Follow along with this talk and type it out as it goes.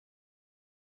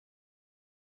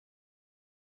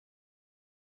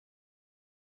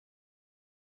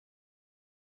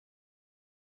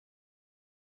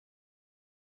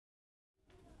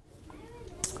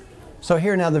So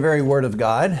hear now the very word of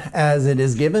God as it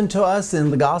is given to us in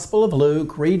the Gospel of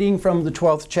Luke, reading from the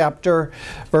 12th chapter,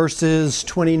 verses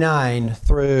 29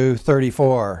 through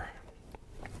 34.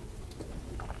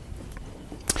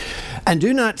 And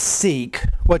do not seek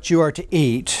what you are to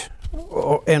eat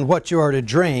and what you are to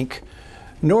drink,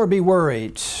 nor be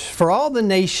worried. For all the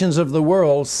nations of the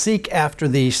world seek after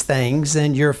these things,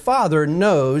 and your Father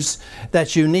knows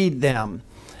that you need them.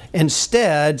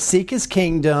 Instead, seek His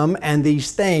kingdom, and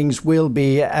these things will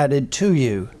be added to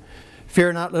you.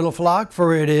 Fear not, little flock,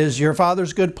 for it is your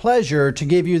Father's good pleasure to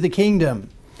give you the kingdom.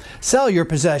 Sell your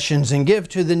possessions and give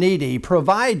to the needy.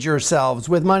 Provide yourselves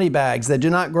with money bags that do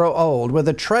not grow old, with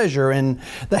a treasure in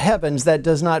the heavens that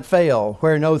does not fail,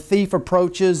 where no thief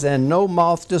approaches and no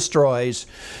moth destroys.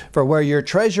 For where your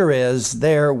treasure is,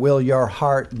 there will your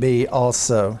heart be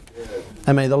also.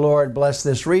 And may the Lord bless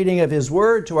this reading of His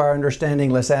Word to our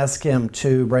understanding. Let's ask Him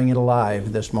to bring it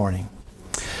alive this morning.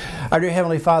 Our dear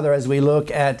Heavenly Father, as we look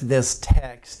at this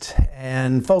text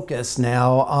and focus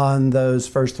now on those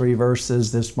first three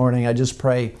verses this morning, I just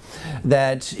pray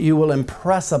that you will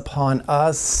impress upon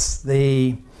us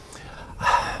the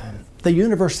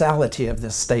universality of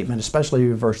this statement,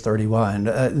 especially verse 31,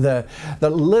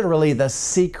 literally the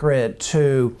secret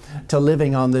to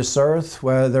living on this earth,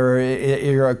 whether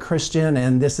you're a Christian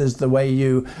and this is the way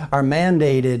you are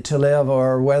mandated to live,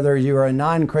 or whether you're a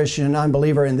non-Christian,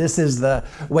 unbeliever, and this is the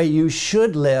way you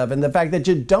should live, and the fact that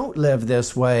you don't live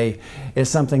this way is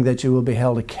something that you will be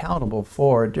held accountable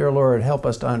for. Dear Lord, help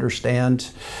us to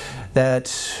understand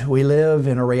that we live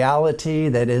in a reality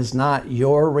that is not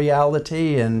your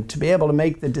reality, and to be able to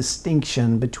make the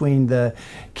distinction between the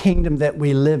kingdom that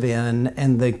we live in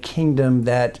and the kingdom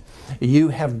that you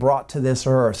have brought to this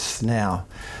earth now,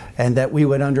 and that we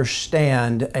would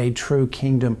understand a true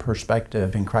kingdom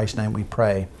perspective. In Christ's name we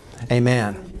pray.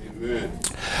 Amen. Amen.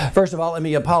 First of all, let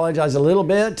me apologize a little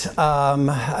bit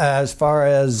as far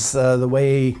as the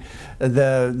way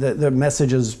the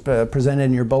message is presented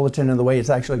in your bulletin and the way it's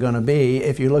actually going to be.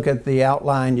 If you look at the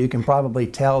outline, you can probably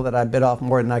tell that I bit off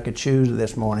more than I could chew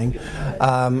this morning.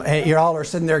 And you all are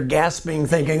sitting there gasping,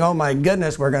 thinking, oh my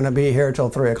goodness, we're going to be here till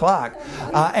 3 o'clock.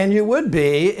 And you would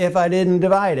be if I didn't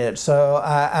divide it. So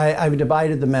I've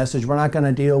divided the message. We're not going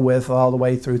to deal with all the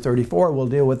way through 34. We'll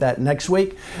deal with that next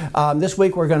week. This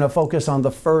week we're going to focus on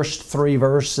the first three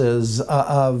verses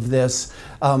of this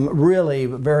really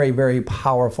very, very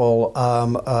powerful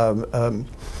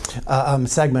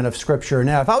segment of Scripture.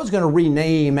 Now, if I was going to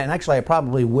rename, and actually I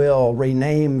probably will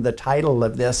rename the title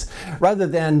of this, rather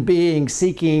than being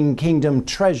Seeking Kingdom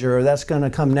Treasure, that's going to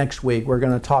come next week. We're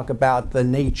going to talk about the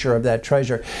nature of that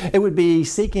treasure. It would be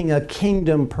Seeking a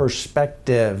Kingdom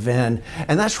Perspective, and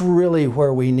that's really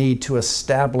where we need to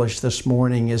establish this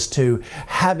morning, is to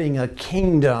having a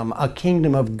kingdom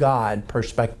of God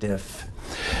perspective.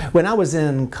 When I was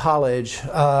in college,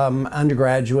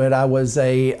 undergraduate, I was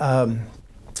a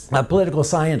political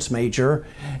science major,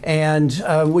 and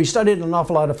we studied an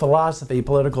awful lot of philosophy,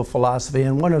 political philosophy,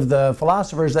 and one of the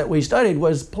philosophers that we studied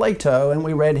was Plato, and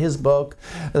we read his book,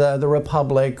 The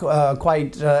Republic,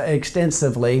 quite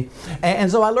extensively. And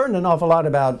so I learned an awful lot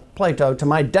about Plato, to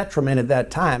my detriment at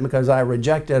that time, because I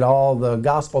rejected all the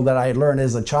gospel that I had learned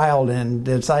as a child and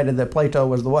decided that Plato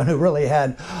was the one who really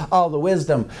had all the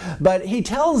wisdom. But he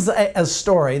tells a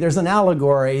story. There's an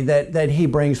allegory that he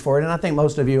brings forward, and I think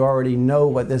most of you already know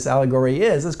what this allegory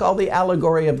is. It's called the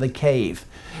allegory of the cave.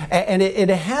 And it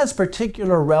has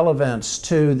particular relevance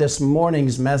to this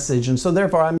morning's message, and so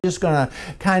therefore I'm just going to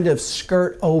kind of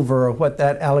skirt over what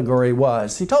that allegory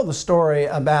was. He told the story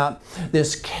about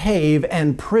this cave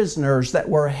and prisoners that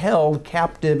were held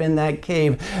captive in that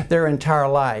cave their entire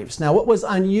lives. Now, what was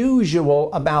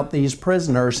unusual about these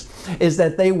prisoners is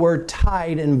that they were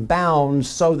tied and bound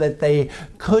so that they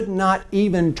could not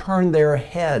even turn their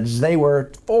heads. They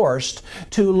were forced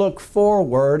to look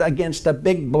forward against a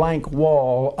big blank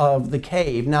wall of the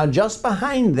cave. Now, just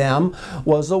behind them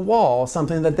was a wall,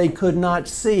 something that they could not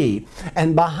see.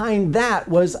 And behind that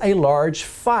was a large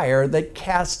fire that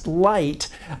cast light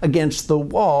against the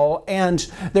wall. And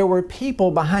there were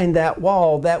people behind that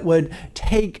wall that would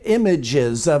take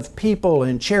images of people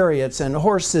and chariots and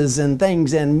horses and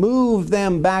things and move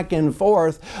them back and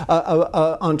forth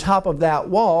on top of that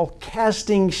wall,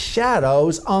 casting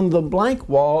shadows on the blank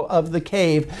wall of the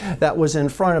cave that was in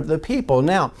front of the people.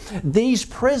 Now, these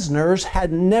prisoners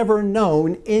had never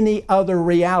known any other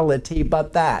reality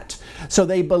but that. So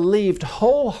they believed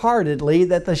wholeheartedly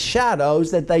that the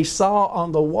shadows that they saw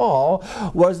on the wall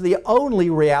was the only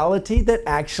reality that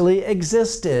actually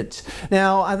existed.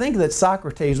 Now, I think that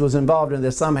Socrates was involved in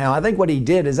this somehow. I think what he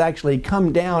did is actually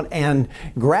come down and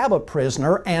grab a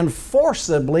prisoner and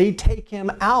forcibly take him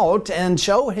out and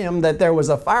show him that there was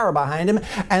a fire behind him,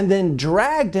 and then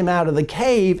dragged him out of the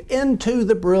cave into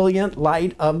the brilliant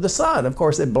light of the sun. Of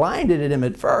course, it blinded him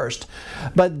at first,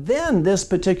 but then this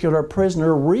particular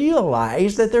prisoner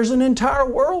realized that there's an entire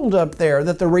world up there,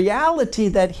 that the reality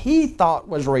that he thought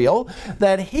was real,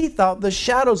 that he thought the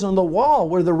shadows on the wall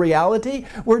were the reality,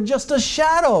 were just a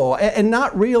shadow and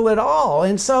not real at all.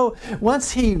 And so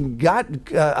once he got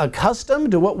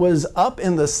accustomed to what was up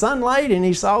in the sunlight and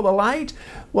he saw the light,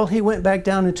 well, he went back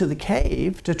down into the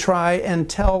cave to try and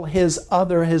tell his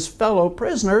fellow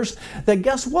prisoners that,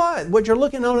 guess what? What you're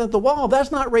looking on at the wall,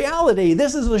 that's not reality.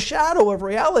 This is a shadow of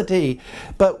reality.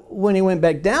 But when he went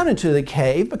back down into the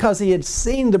cave, because he had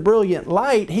seen the brilliant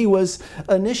light, he was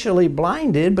initially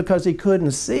blinded because he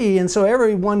couldn't see. And so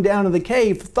everyone down in the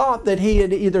cave thought that he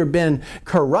had either been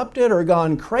corrupted or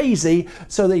gone crazy.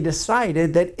 So they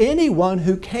decided that anyone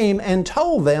who came and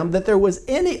told them that there was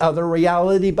any other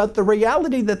reality but the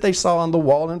reality that they saw on the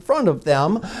wall in front of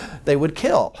them, they would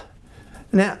kill.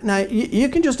 Now you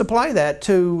can just apply that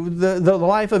to the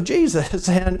life of Jesus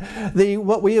and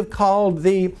what we have called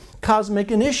the cosmic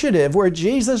initiative, where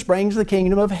Jesus brings the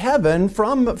kingdom of heaven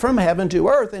from heaven to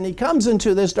earth, and he comes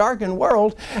into this darkened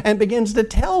world and begins to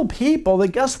tell people that,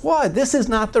 guess what? This is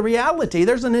not the reality.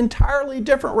 There's an entirely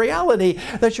different reality,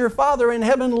 that your Father in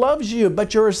heaven loves you,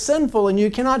 but you're sinful and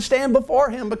you cannot stand before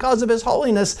him because of his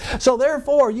holiness. So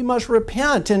therefore you must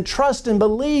repent and trust and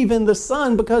believe in the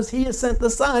Son, because he has sent the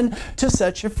Son to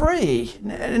set you free.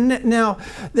 Now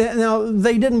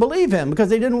they didn't believe him because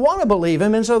they didn't want to believe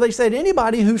him, and so they said,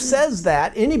 anybody who says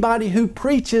that, anybody who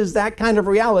preaches that kind of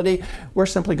reality, we're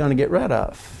simply going to get rid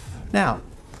of. Now,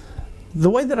 the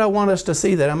way that I want us to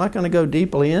see that, I'm not going to go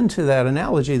deeply into that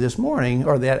analogy this morning,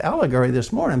 or that allegory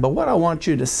this morning, but what I want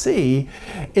you to see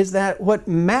is that what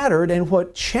mattered and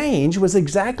what changed was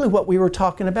exactly what we were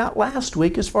talking about last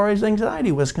week as far as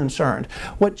anxiety was concerned.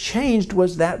 What changed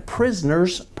was that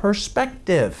prisoner's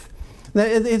perspective.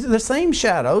 The same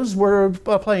shadows were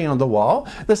playing on the wall,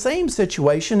 the same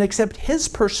situation, except his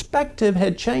perspective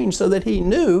had changed so that he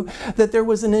knew that there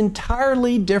was an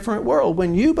entirely different world.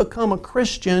 When you become a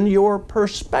Christian, your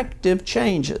perspective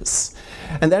changes.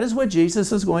 And that is what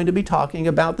Jesus is going to be talking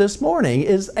about this morning,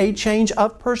 is a change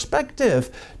of perspective,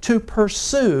 to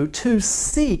pursue, to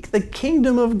seek the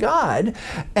kingdom of God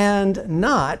and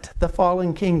not the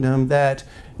fallen kingdom that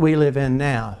we live in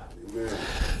now. Amen.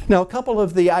 Now, a couple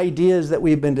of the ideas that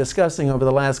we've been discussing over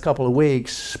the last couple of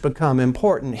weeks become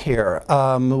important here.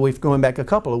 We've gone back a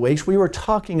couple of weeks. We were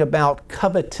talking about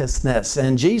covetousness,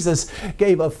 and Jesus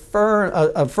gave a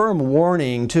firm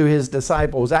warning to his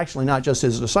disciples, actually not just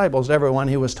his disciples, everyone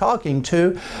he was talking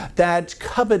to, that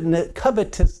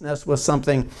covetousness was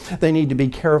something they need to be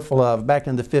careful of. Back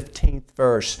in the 15th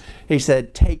verse, he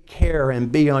said, "Take care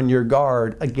and be on your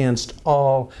guard against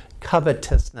all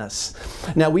covetousness."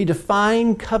 Now, we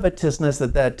define covetousness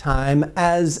at that time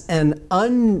as an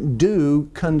undue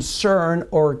concern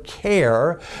or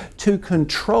care to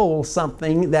control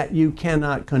something that you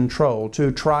cannot control, to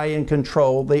try and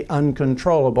control the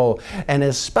uncontrollable, and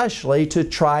especially to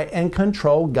try and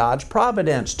control God's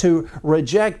providence, to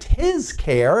reject his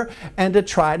care and to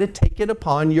try to take it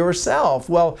upon yourself.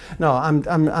 Well, no,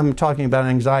 I'm talking about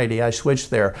anxiety. I switched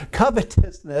there.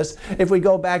 Covetousness, if we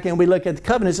go back and we look at the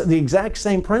covetousness, the exact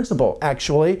same principle,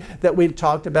 actually, that we've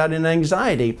talked about in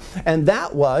anxiety. And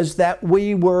that was that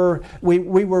we were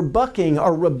bucking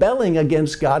or rebelling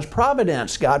against God's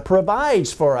providence. God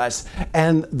provides for us.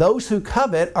 And those who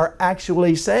covet are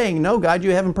actually saying, no, God,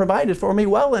 you haven't provided for me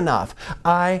well enough.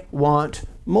 I want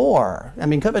more. I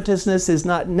mean, covetousness is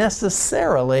not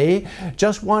necessarily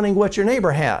just wanting what your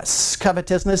neighbor has.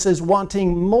 Covetousness is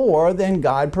wanting more than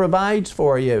God provides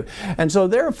for you. And so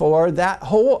therefore, that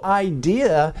whole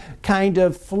idea kind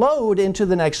of flowed into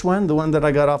the next one, the one that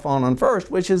I got off on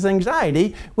first, which is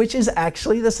anxiety, which is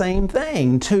actually the same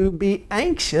thing. To be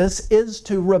anxious is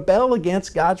to rebel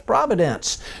against God's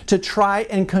providence, to try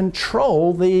and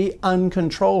control the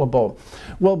uncontrollable.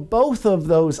 Well, both of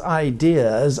those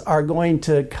ideas are going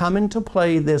to come into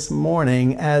play this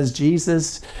morning as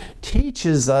Jesus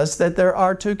teaches us that there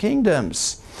are two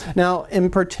kingdoms. Now, in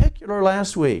particular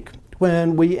last week,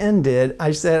 when we ended,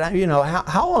 I said, you know,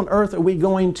 how on earth are we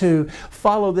going to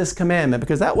follow this commandment?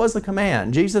 Because that was the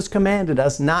command. Jesus commanded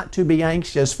us not to be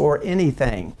anxious for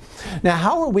anything. Now,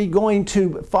 how are we going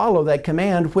to follow that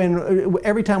command when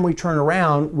every time we turn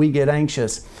around, we get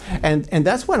anxious? And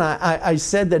that's when I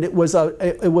said that it was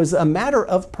a matter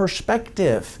of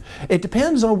perspective. It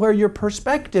depends on where your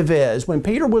perspective is. When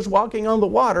Peter was walking on the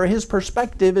water, his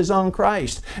perspective is on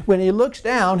Christ. When he looks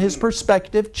down, his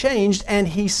perspective changed and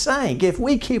he sank. If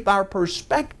we keep our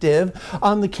perspective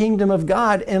on the kingdom of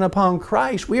God and upon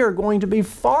Christ, we are going to be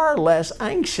far less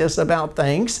anxious about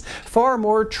things, far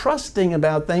more trusting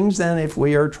about things than if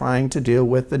we are trying to deal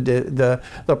with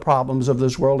the problems of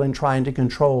this world and trying to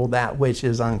control that which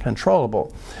is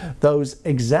uncontrollable. Those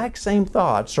exact same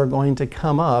thoughts are going to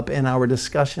come up in our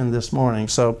discussion this morning.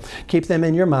 So keep them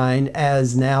in your mind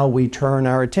as now we turn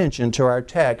our attention to our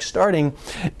text, starting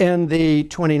in the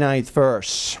 29th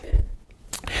verse.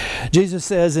 Jesus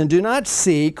says, "And do not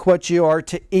seek what you are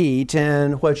to eat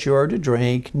and what you are to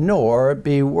drink, nor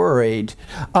be worried."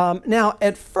 Now,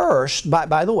 at first,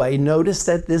 by the way, notice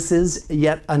that this is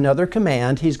yet another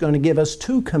command. He's going to give us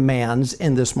two commands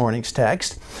in this morning's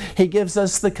text. He gives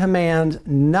us the command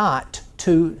not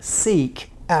to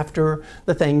seek after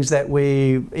the things that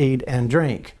we eat and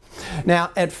drink. Now,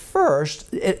 at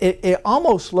first, it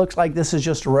almost looks like this is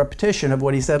just a repetition of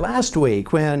what he said last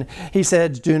week when he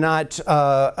said, do not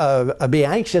be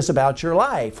anxious about your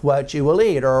life, what you will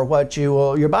eat, or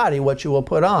your body, what you will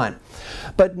put on.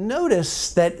 But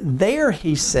notice that there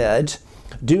he said,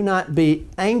 do not be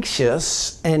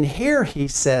anxious, and here he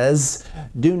says,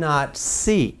 do not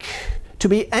seek. To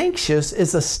be anxious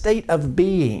is a state of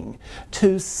being.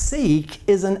 To seek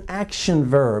is an action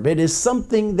verb. It is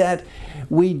something that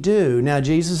we do. Now,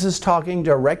 Jesus is talking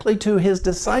directly to his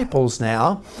disciples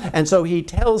now, and so he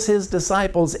tells his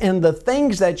disciples, in the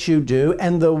things that you do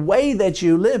and the way that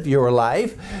you live your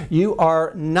life, you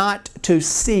are not to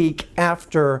seek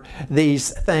after these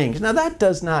things. Now, that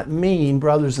does not mean,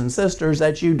 brothers and sisters,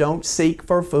 that you don't seek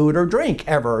for food or drink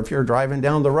ever. If you're driving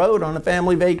down the road on a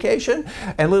family vacation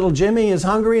and little Jimmy is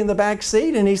hungry in the back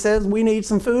seat and he says, we need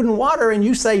some food and water, and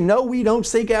you say, no, we don't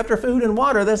seek after food and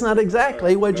water, that's not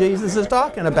exactly what Jesus is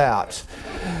talking about.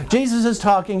 Jesus is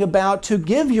talking about to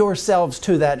give yourselves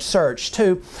to that search,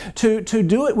 to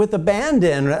do it with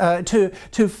abandon,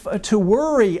 to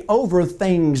worry over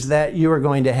things that you are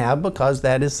going to have, because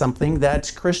that is something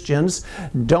that Christians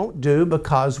don't do,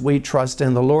 because we trust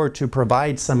in the Lord to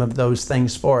provide some of those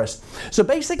things for us. So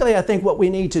basically, I think what we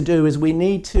need to do is we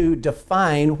need to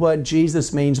define what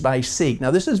Jesus means by seek. Now,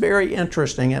 this is very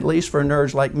interesting, at least for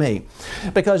nerds like me,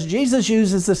 because Jesus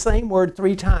uses the same word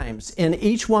 3 times. In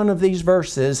each one of these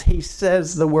verses, he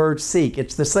says the word seek.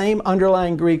 It's the same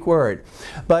underlying Greek word.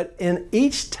 But in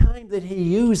each time that he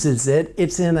uses it,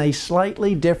 it's in a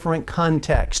slightly different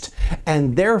context,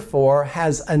 and therefore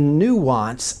has a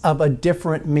nuance of a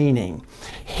different meaning.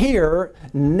 Here,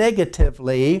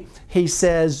 negatively, he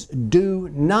says, do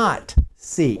not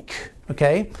seek.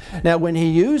 Okay? Now, when he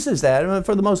uses that,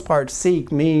 for the most part,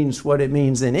 seek means what it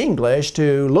means in English,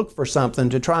 to look for something,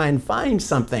 to try and find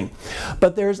something.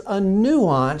 But there's a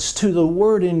nuance to the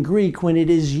word in Greek when it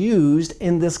is used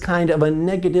in this kind of a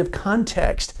negative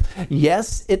context.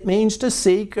 Yes, it means to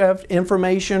seek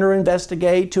information or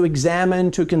investigate, to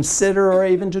examine, to consider, or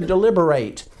even to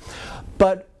deliberate.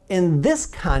 But in this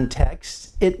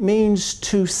context, it means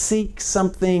to seek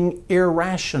something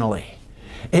irrationally.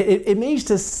 It means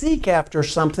to seek after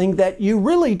something that you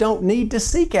really don't need to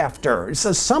seek after.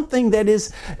 It's something that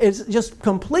is just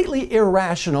completely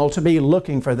irrational to be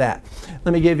looking for that.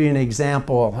 Let me give you an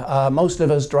example. Most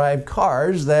of us drive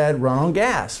cars that run on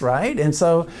gas, right? And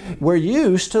so we're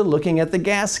used to looking at the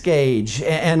gas gauge.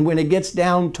 And when it gets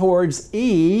down towards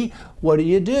E, what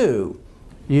do?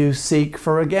 You seek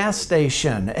for a gas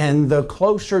station, and the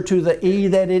closer to the E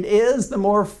that it is, the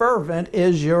more fervent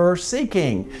is your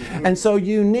seeking. And so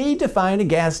you need to find a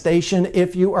gas station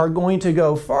if you are going to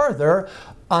go farther,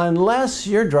 unless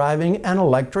you're driving an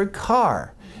electric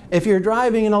car. If you're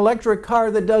driving an electric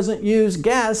car that doesn't use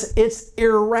gas, it's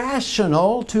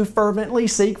irrational to fervently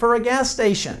seek for a gas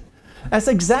station. That's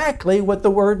exactly what the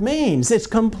word means. It's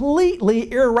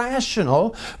completely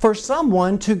irrational for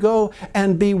someone to go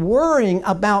and be worrying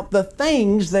about the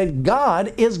things that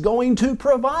God is going to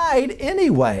provide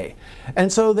anyway.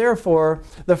 And so therefore,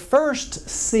 the first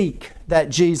seek that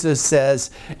Jesus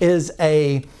says is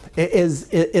a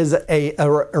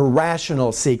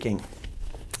irrational seeking.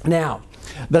 Now,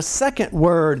 The second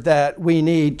word that we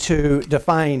need to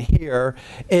define here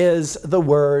is the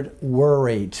word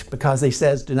worried, because he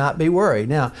says, do not be worried.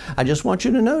 Now, I just want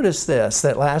you to notice this,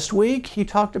 that last week he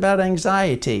talked about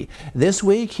anxiety. This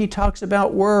week he talks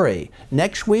about worry.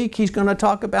 Next week he's going to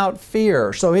talk about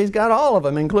fear. So he's got all of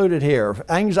them included here.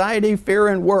 Anxiety, fear,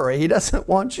 and worry. He doesn't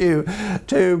want you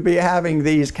to be having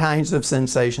these kinds of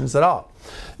sensations at all.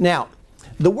 Now,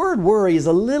 the word worry is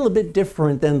a little bit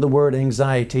different than the word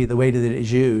anxiety, the way that it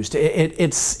is used.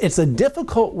 It's a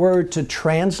difficult word to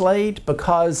translate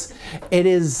because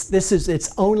this is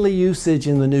its only usage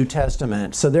in the New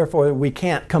Testament. So therefore we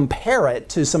can't compare it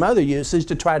to some other usage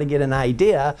to try to get an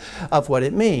idea of what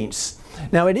it means.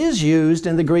 Now, it is used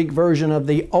in the Greek version of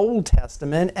the Old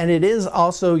Testament, and it is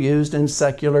also used in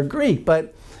secular Greek, but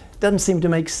it doesn't seem to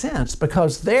make sense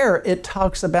because there it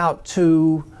talks about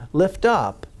to lift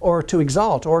up, or to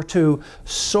exalt, or to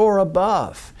soar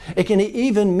above. It can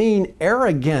even mean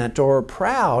arrogant or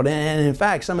proud. And in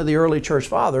fact, some of the early church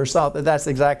fathers thought that that's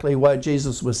exactly what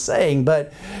Jesus was saying,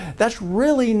 but that's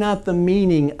really not the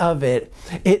meaning of it.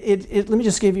 Let me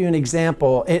just give you an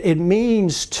example. It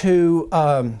means to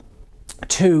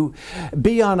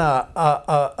be on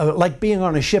like being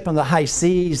on a ship on the high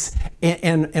seas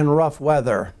in rough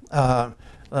weather.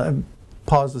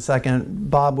 Pause a second.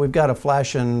 Bob, we've got a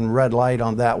flashing red light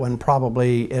on that one.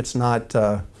 Probably it's not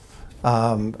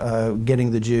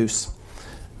getting the juice.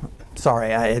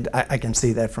 Sorry, I can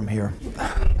see that from here.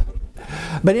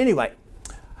 But anyway,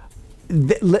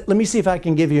 let me see if I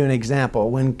can give you an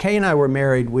example. When Kay and I were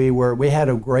married, we had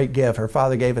a great gift. Her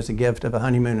father gave us a gift of a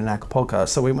honeymoon in Acapulco.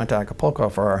 So we went to Acapulco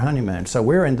for our honeymoon. So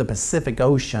we're in the Pacific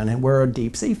Ocean and we're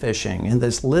deep sea fishing in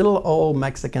this little old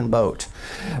Mexican boat.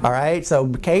 All right, so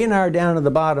Kay and I are down at the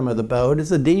bottom of the boat.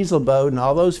 It's a diesel boat and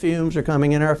all those fumes are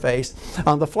coming in our face.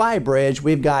 On the fly bridge,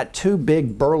 we've got two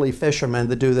big burly fishermen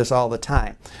that do this all the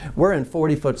time. We're in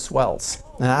 40-foot swells.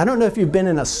 Now, I don't know if you've been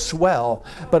in a swell,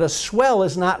 but a swell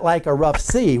is not like a rough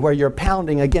sea where you're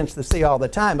pounding against the sea all the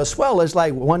time. A swell is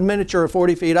like 1 minute you're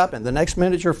 40 feet up and the next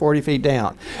minute you're 40 feet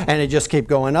down. And it just keeps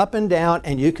going up and down,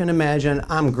 and you can imagine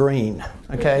I'm green,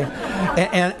 okay?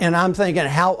 and I'm thinking,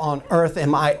 how on earth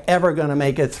am I ever going to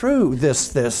make it through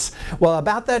this? Well,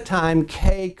 about that time,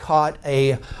 Kay caught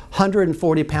a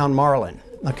 140-pound marlin.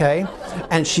 Okay,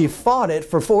 and she fought it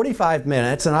for 45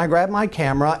 minutes, and I grabbed my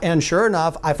camera, and sure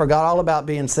enough, I forgot all about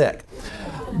being sick.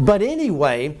 But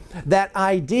anyway, that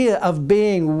idea of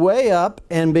being way up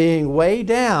and being way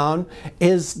down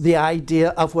is the idea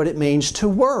of what it means to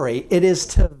worry. It is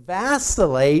to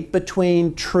vacillate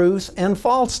between truth and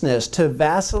falseness, to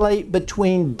vacillate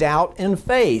between doubt and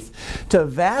faith, to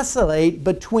vacillate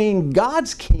between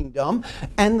God's kingdom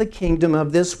and the kingdom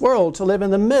of this world, to live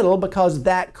in the middle, because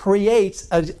that creates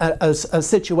a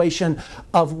situation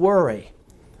of worry.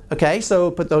 Okay,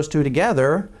 so put those two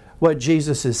together. What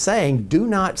Jesus is saying, do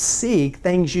not seek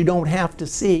things you don't have to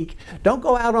seek. Don't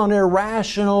go out on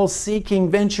irrational seeking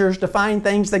ventures to find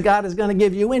things that God is going to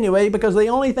give you anyway, because the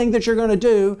only thing that you're going to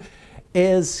do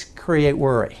is create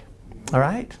worry. All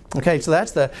right? Okay, so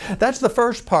that's the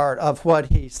first part of what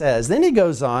he says. Then he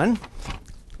goes on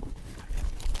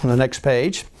the next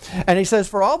page, and he says,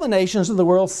 for all the nations of the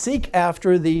world seek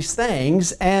after these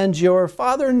things, and your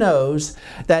Father knows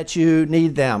that you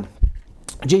need them.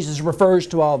 Jesus refers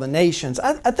to all the nations.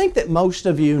 I think that most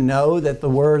of you know that the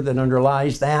word that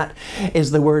underlies that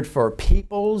is the word for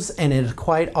peoples, and it is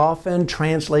quite often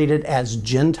translated as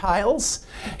Gentiles.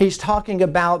 He's talking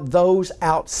about those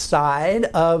outside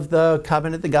of the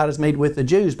covenant that God has made with the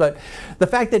Jews. But the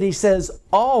fact that he says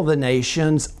all the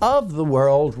nations of the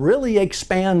world really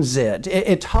expands it.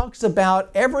 It talks about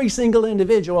every single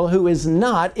individual who is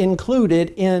not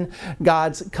included in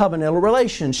God's covenantal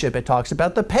relationship. It talks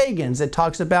about the pagans. It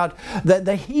talks about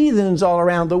the heathens all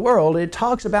around the world. It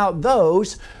talks about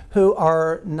those who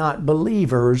are not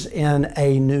believers in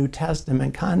a New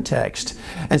Testament context.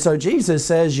 And so Jesus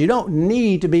says you don't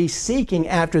need to be seeking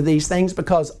after these things,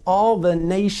 because all the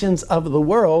nations of the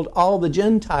world, all the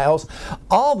Gentiles,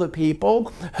 all the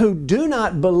people who do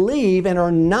not believe and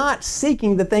are not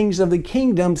seeking the things of the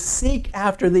kingdom seek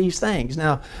after these things.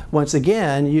 Now, once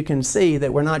again, you can see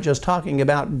that we're not just talking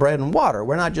about bread and water.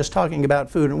 We're not just talking about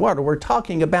food and water. We're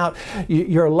talking about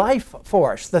your life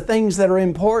force, the things that are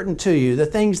important to you, the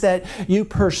things that you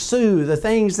pursue, the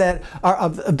things that are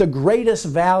of the greatest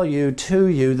value to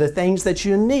you, the things that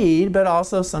you need, but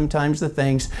also sometimes the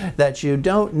things that you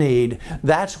don't need.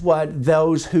 That's what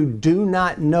those who do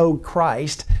not know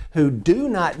Christ, who do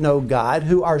not know God,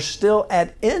 who are still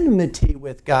at enmity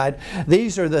with God,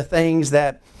 these are the things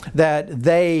that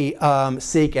they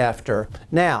seek after.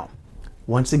 Now,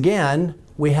 once again,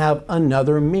 we have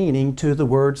another meaning to the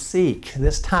word seek.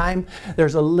 This time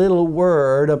there's a little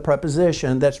word, a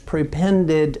preposition that's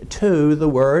prepended to the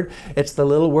word. It's the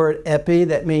little word epi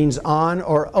that means on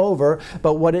or over,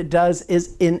 but what it does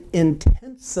is it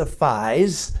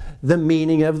intensifies the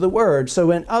meaning of the word.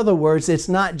 So in other words, it's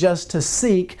not just to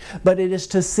seek, but it is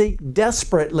to seek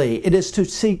desperately. It is to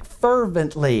seek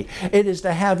fervently. It is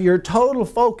to have your total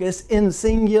focus in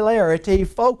singularity,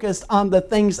 focused on the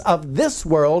things of this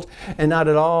world and not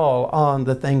at all on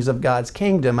the things of God's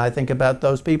kingdom. I think about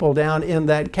those people down in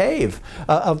that cave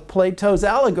of Plato's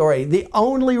allegory. The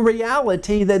only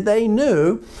reality that they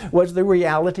knew was the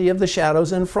reality of the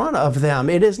shadows in front of them.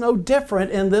 It is no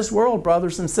different in this world,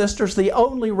 brothers and sisters. The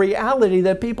only reality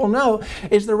that people know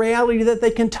is the reality that they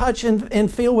can touch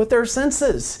and feel with their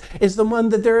senses, is the one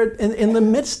that they're in the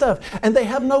midst of. And they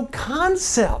have no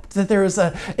concept that there is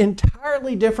an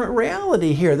entirely different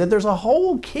reality here, that there's a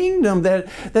whole kingdom, that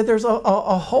there's a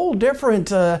whole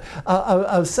different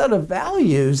a set of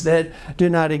values that do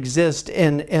not exist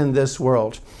in this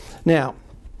world. Now,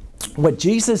 what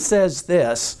Jesus says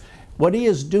this, what he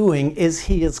is doing is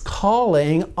he is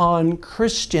calling on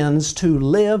Christians to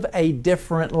live a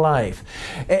different life.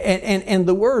 And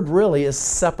the word really is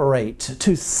separate,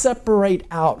 to separate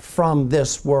out from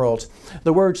this world.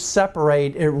 The word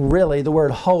separate, the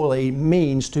word holy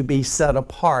means to be set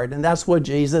apart. And that's what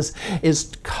Jesus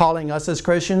is calling us as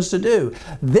Christians to do.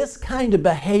 This kind of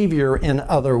behavior, in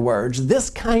other words, this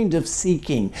kind of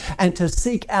seeking, and to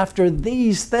seek after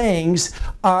these things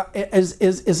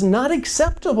is not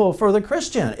acceptable for the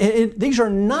Christian. These are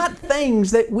not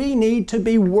things that we need to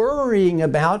be worrying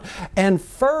about and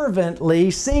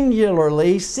fervently,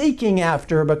 singularly seeking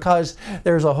after, because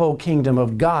there's a whole kingdom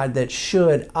of God that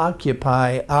should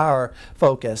occupy our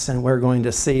focus. And we're going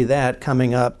to see that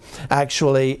coming up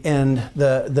actually in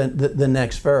the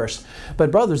next verse. But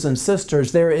brothers and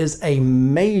sisters, there is a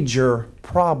major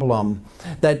problem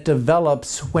that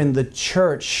develops when the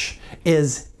church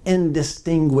is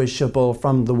indistinguishable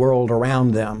from the world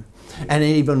around them. And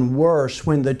even worse,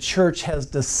 when the church has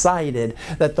decided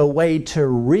that the way to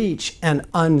reach an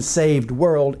unsaved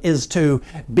world is to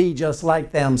be just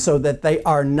like them, so that they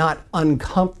are not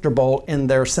uncomfortable in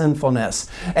their sinfulness,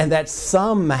 and that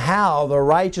somehow the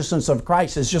righteousness of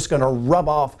Christ is just going to rub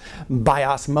off by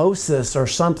osmosis or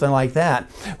something like that.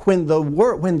 When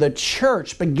the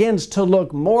church begins to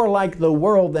look more like the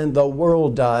world than the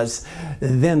world does,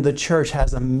 then the church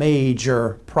has a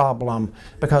major problem,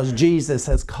 because Jesus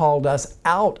has called us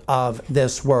out of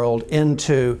this world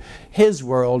into His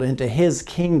world, into His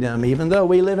kingdom. Even though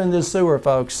we live in this sewer,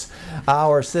 folks,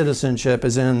 our citizenship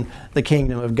is in the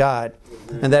kingdom of God.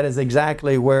 And that is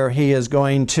exactly where He is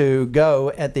going to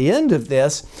go at the end of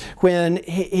this, when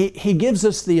He gives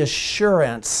us the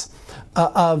assurance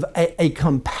of a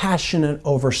compassionate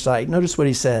oversight. Notice what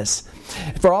He says.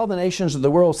 For all the nations of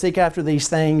the world seek after these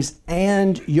things,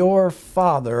 and your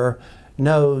Father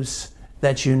knows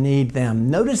that you need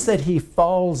them. Notice that He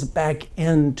falls back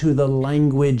into the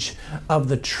language of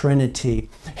the Trinity.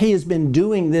 He has been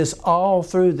doing this all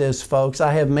through this, folks.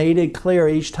 I have made it clear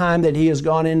each time that He has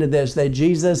gone into this, that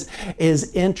Jesus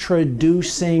is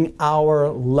introducing our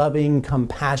loving,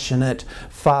 compassionate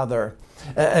Father.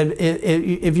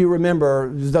 If you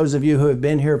remember, those of you who have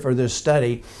been here for this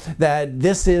study, that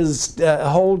this is, a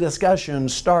whole discussion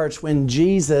starts when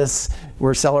Jesus,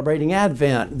 we're celebrating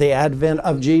Advent, the advent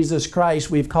of Jesus Christ.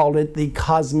 We've called it the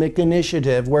cosmic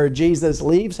initiative, where Jesus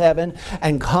leaves heaven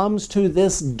and comes to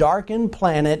this darkened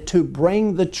planet to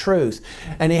bring the truth.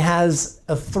 And He has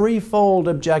a threefold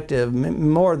objective,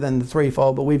 more than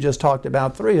threefold, but we've just talked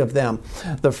about three of them.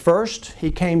 The first,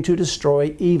 He came to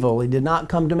destroy evil. He did not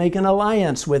come to make an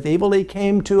alliance with evil. He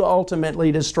came to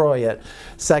ultimately destroy it.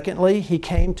 Secondly, He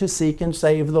came to seek and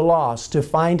save the lost, to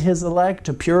find His elect,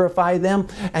 to purify them,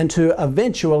 and to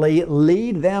eventually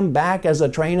lead them back as a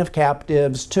train of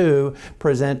captives to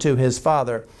present to His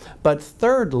Father. But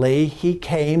thirdly, He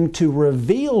came to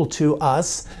reveal to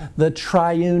us the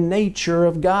triune nature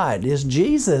of God. It's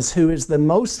Jesus who is the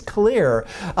most clear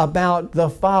about the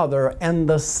Father and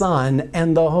the Son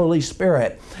and the Holy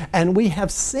Spirit. And we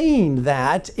have seen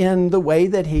that in the way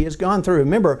that He has gone through.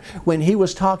 Remember, when He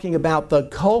was talking about the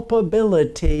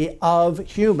culpability of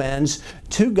humans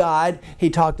to God, He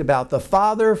talked about the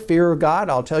Father, fear fear God,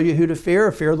 I'll tell you who to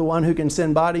fear. Fear the one who can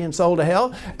send body and soul to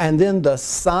hell. And then the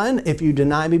Son, if you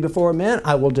deny me before men,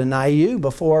 I will deny you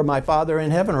before my Father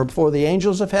in heaven or before the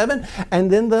angels of heaven.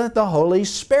 And then the Holy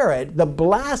Spirit, the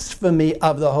blasphemy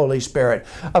of the Holy Spirit,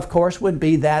 of course, would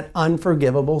be that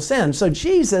unforgivable sin. So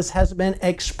Jesus has been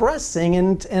expressing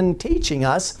and teaching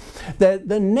us that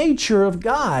the nature of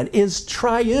God is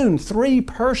triune, three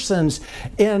persons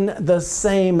in the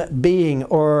same being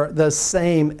or the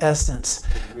same essence.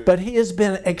 But he has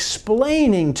been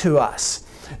explaining to us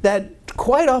that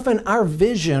quite often our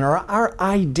vision or our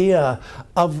idea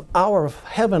of our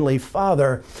Heavenly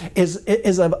Father is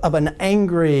of an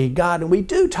angry God. And we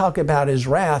do talk about His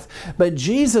wrath, but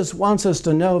Jesus wants us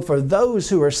to know for those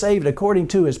who are saved according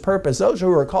to His purpose, those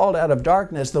who are called out of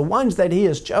darkness, the ones that He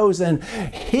has chosen,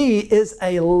 He is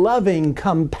a loving,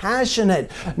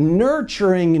 compassionate,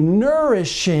 nurturing,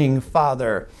 nourishing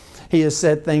Father. He has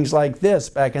said things like this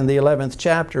back in the 11th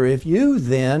chapter. If you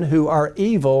then, who are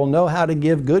evil, know how to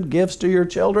give good gifts to your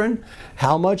children,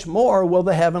 how much more will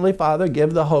the Heavenly Father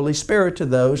give the Holy Spirit to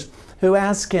those who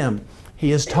ask Him? He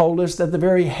has told us that the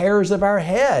very hairs of our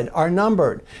head are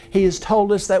numbered. He has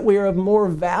told us that we are of more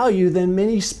value than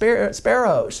many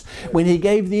sparrows. When He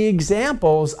gave the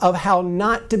examples of how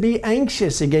not to be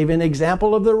anxious, He gave an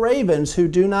example of the ravens who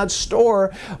do not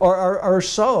store or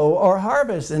sow or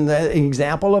harvest, and the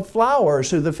example of flowers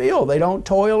who the field, they don't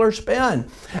toil or spin.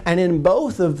 And in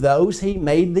both of those, He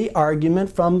made the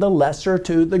argument from the lesser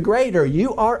to the greater.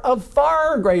 You are of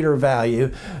far greater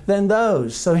value than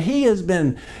those. So He has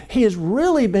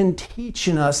really been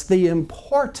teaching us the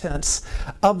importance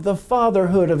of the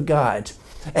fatherhood of God.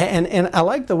 And I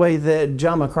like the way that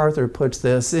John MacArthur puts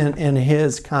this in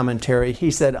his commentary. He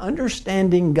said,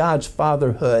 understanding God's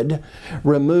fatherhood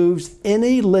removes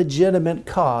any legitimate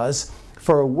cause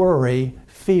for worry,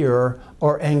 fear,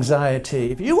 or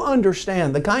anxiety. If you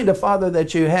understand the kind of Father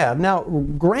that you have, now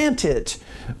granted,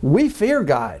 we fear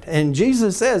God, and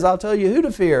Jesus says, I'll tell you who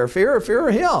to fear.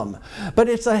 Fear Him. But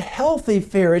it's a healthy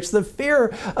fear. It's the fear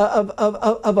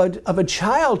of a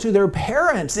child to their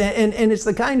parents, and it's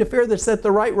the kind of fear that's at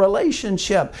the right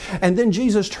relationship. And then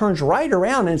Jesus turns right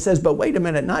around and says, but wait a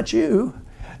minute, not you.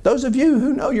 Those of you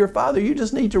who know your Father, you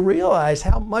just need to realize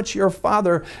how much your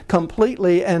Father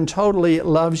completely and totally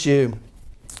loves you.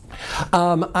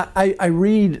 I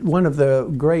read one of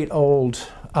the great old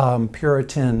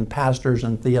Puritan pastors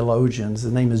and theologians.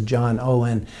 His name is John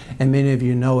Owen, and many of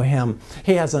you know him.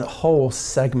 He has a whole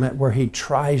segment where he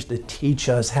tries to teach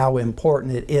us how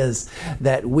important it is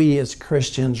that we as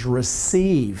Christians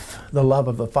receive the love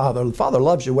of the Father. The Father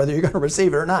loves you whether you're going to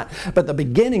receive it or not. But the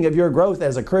beginning of your growth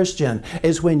as a Christian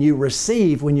is when you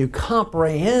receive, when you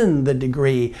comprehend the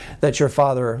degree that your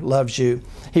Father loves you.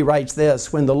 He writes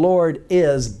this, when the Lord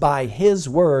is by His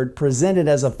word presented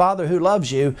as a Father who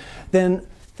loves you, then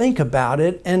think about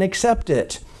it and accept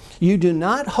it. You do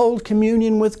not hold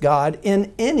communion with God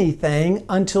in anything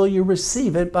until you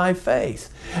receive it by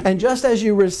faith. And just as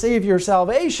you receive your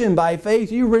salvation by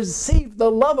faith, you receive the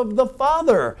love of the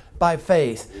Father by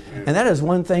faith. And that is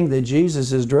one thing that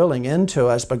Jesus is drilling into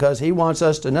us, because He wants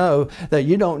us to know that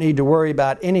you don't need to worry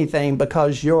about anything,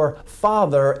 because your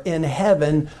Father in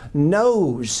heaven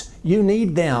knows you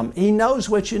need them. He knows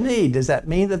what you need. Does that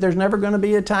mean that there's never going to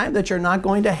be a time that you're not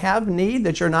going to have need,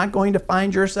 that you're not going to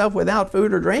find yourself without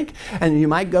food or drink, and you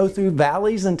might go through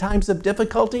valleys and times of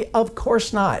difficulty? Of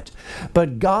course not.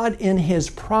 But God in His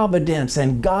providence,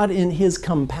 and God in His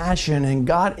compassion, and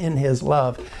God in His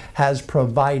love has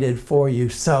provided for you.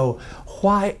 So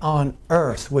why on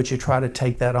earth would you try to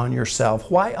take that on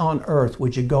yourself? Why on earth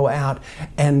would you go out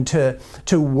and to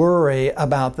worry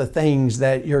about the things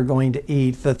that you're going to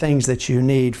eat, the things that you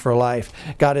need for life?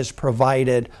 God has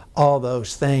provided all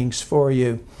those things for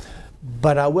you.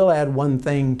 But I will add one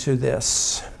thing to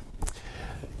this.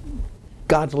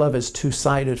 God's love is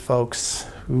two-sided, folks.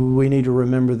 We need to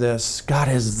remember this. God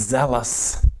is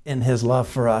zealous in His love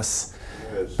for us.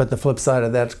 But the flip side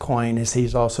of that coin is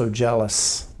He's also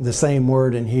jealous. The same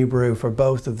word in Hebrew for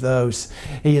both of those.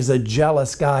 He is a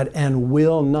jealous God and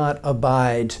will not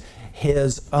abide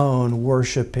His own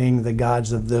worshiping the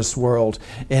gods of this world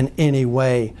in any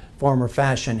way, form, or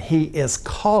fashion. He is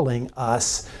calling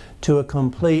us to a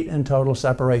complete and total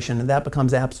separation. And that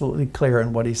becomes absolutely clear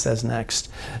in what He says next.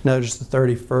 Notice the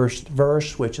 31st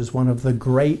verse, which is one of the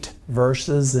great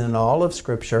verses in all of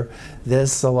Scripture.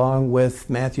 This, along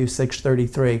with Matthew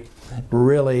 6:33,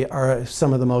 really are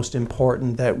some of the most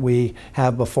important that we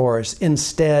have before us.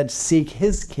 Instead, seek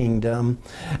His kingdom,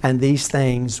 and these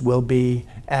things will be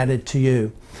added to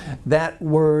you. That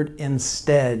word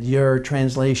instead, your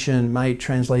translation might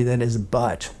translate that as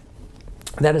but.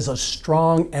 That is a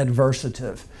strong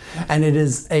adversative, and it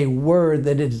is a word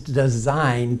that is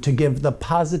designed to give the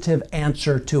positive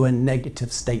answer to a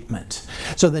negative statement.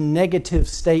 So the negative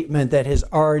statement that has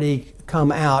already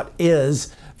come out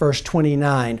is verse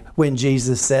 29, when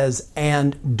Jesus says,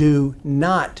 "And do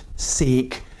not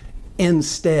seek,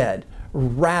 instead,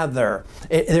 rather."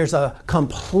 There's a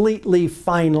completely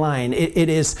fine line. It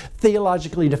is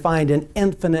theologically defined and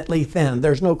infinitely thin.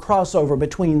 There's no crossover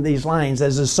between these lines,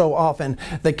 as is so often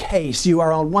the case. You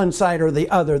are on one side or the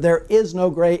other. There is no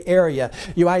gray area.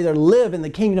 You either live in the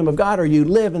kingdom of God or you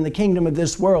live in the kingdom of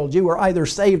this world. You are either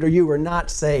saved or you are not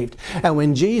saved. And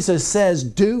when Jesus says,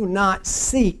 "Do not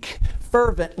seek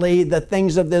fervently the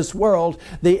things of this world,"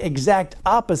 the exact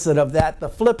opposite of that, the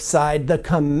flip side, the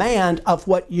command of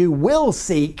what you will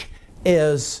seek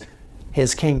is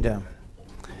His kingdom.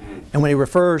 And when he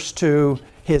refers to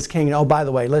His kingdom, oh, by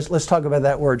the way, let's talk about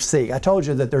that word seek. I told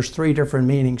you that there's 3 different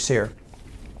meanings here.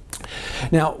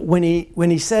 Now, when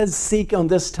he says seek on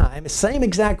this time, same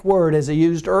exact word as he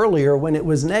used earlier when it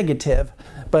was negative,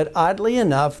 but oddly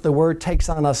enough, the word takes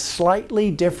on a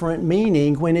slightly different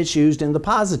meaning when it's used in the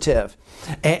positive.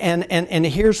 And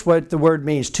here's what the word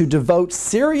means: to devote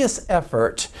serious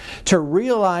effort to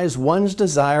realize one's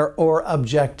desire or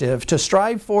objective, to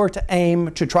strive for, to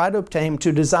aim, to try to obtain,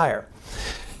 to desire.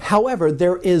 However,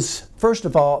 there is, first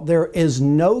of all, there is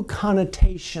no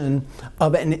connotation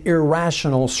of an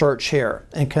irrational search here.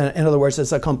 In other words,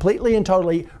 it's a completely and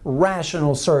totally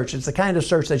rational search. It's the kind of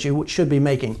search that you should be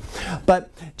making.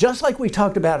 But just like we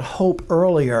talked about hope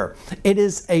earlier, it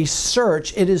is a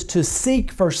search. It is to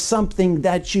seek for something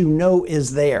that you know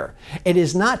is there. It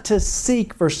is not to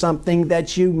seek for something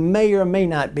that you may or may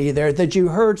not be there, that you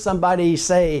heard somebody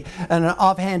say in an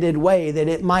offhanded way that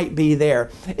it might be there.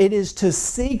 It is to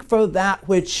seek for that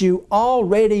which you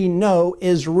already know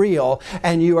is real,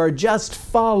 and you are just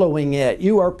following it.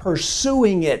 You are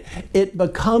pursuing it. It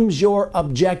becomes your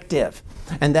objective.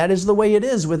 And that is the way it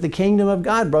is with the kingdom of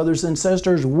God, brothers and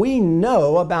sisters. We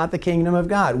know about the kingdom of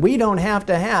God. We don't have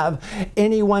to have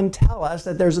anyone tell us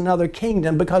that there's another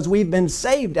kingdom, because we've been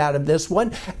saved out of this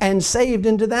one and saved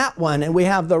into that one. And we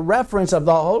have the reference of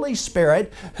the Holy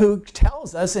Spirit who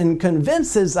tells us and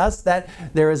convinces us that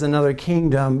there is another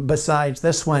kingdom besides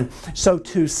this one. So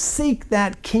to seek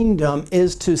that kingdom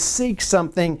is to seek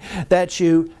something that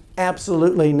you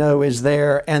absolutely know is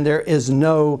there, and there is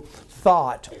no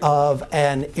thought of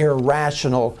an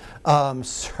irrational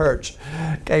search.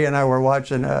 Kay and I were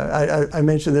watching, I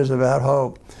mentioned this about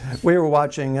hope. We were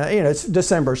watching, it's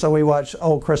December, so we watch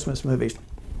old Christmas movies.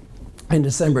 In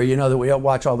December, you know that we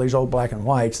watch all these old black and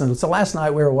whites. And so last night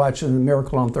we were watching The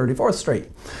Miracle on 34th Street.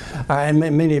 And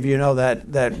many of you know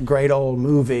that great old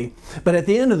movie. But at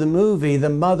the end of the movie, the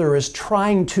mother is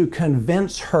trying to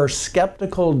convince her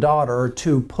skeptical daughter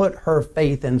to put her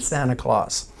faith in Santa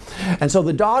Claus. And so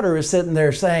the daughter is sitting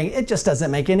there saying, it just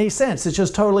doesn't make any sense. It's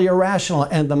just totally irrational.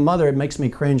 And the mother, it makes me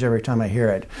cringe every time I hear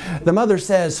it. The mother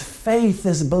says, faith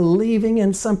is believing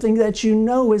in something that you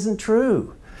know isn't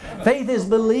true. Faith is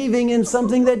believing in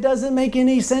something that doesn't make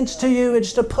any sense to you.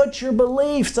 It's to put your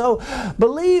belief. So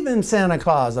believe in Santa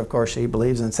Claus. Of course, she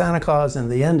believes in Santa Claus in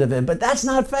the end of it. But that's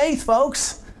not faith,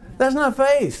 folks. That's not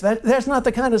faith. That's not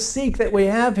the kind of seek that we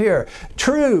have here.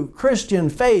 True Christian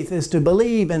faith is to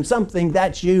believe in something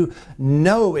that you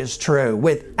know is true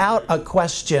without a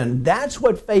question. That's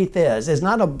what faith is. It's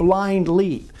not a blind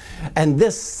leap. And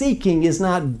this seeking is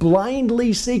not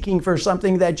blindly seeking for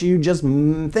something that you just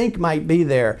think might be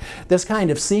there. This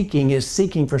kind of seeking is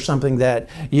seeking for something that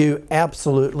you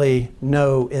absolutely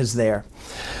know is there.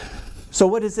 So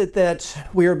what is it that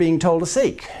we are being told to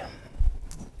seek?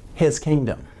 His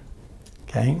kingdom.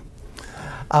 Okay?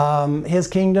 His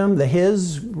kingdom, the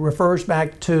His refers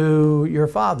back to your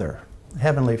Father,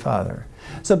 Heavenly Father.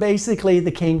 So basically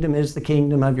the kingdom is the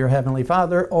kingdom of your Heavenly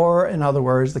Father, or in other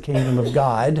words, the kingdom of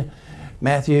God.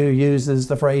 Matthew uses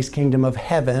the phrase kingdom of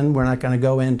heaven. We're not going to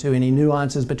go into any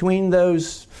nuances between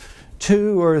those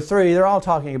 2 or 3. They're all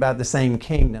talking about the same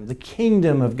kingdom, the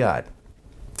kingdom of God.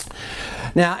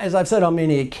 Now, as I've said on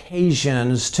many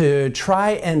occasions, to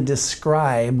try and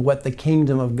describe what the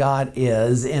kingdom of God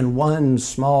is in one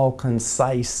small,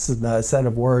 concise set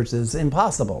of words is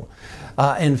impossible.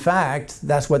 In fact,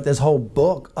 that's what this whole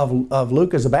book of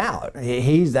Luke is about.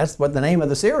 That's what the name of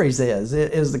the series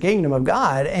is the kingdom of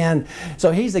God. And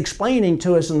so he's explaining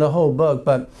to us in the whole book,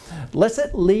 but let's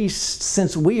at least,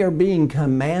 since we are being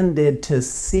commanded to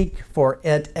seek for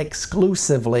it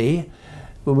exclusively,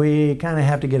 we kind of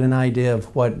have to get an idea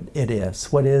of what it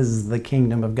is. What is the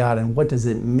kingdom of God, and what does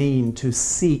it mean to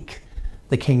seek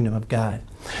the kingdom of God?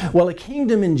 Well, a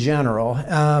kingdom in general,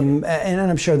 and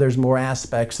I'm sure there's more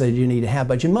aspects that you need to have,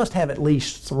 but you must have at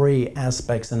least 3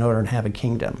 aspects in order to have a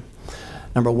kingdom.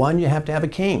 Number 1, you have to have a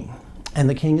king. And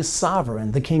the king is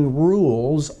sovereign. The king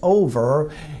rules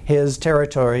over his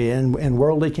territory. In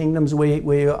worldly kingdoms,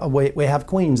 we have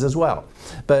queens as well.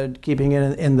 But keeping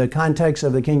it in the context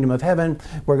of the kingdom of heaven,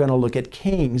 we're going to look at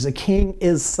kings. A king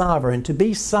is sovereign. To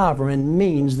be sovereign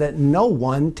means that no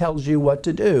one tells you what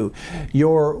to do.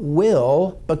 Your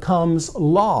will becomes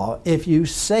law. If you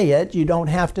say it, you don't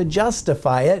have to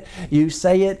justify it. You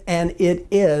say it, and it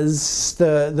is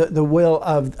the will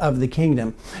of the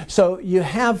kingdom. So you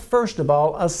have, first of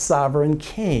all, a sovereign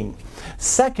king.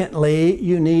 Secondly,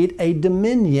 you need a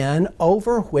dominion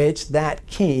over which that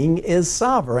king is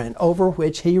sovereign, over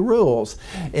which he rules.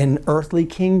 In earthly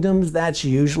kingdoms, that's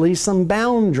usually some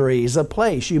boundaries, a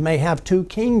place. You may have 2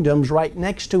 kingdoms right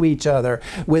next to each other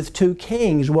with 2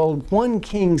 kings. Well, one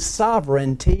king's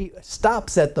sovereignty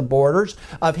stops at the borders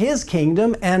of his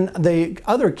kingdom, and the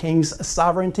other king's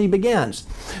sovereignty begins.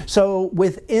 So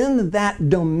within that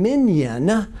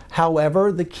dominion,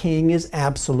 however, the king is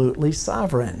absolutely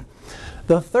sovereign.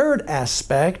 The third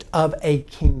aspect of a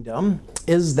kingdom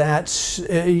is that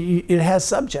it has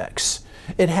subjects.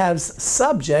 It has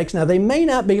subjects. Now, they may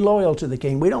not be loyal to the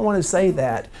king. We don't want to say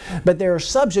that. But they are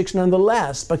subjects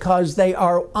nonetheless because they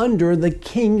are under the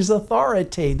king's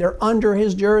authority. They're under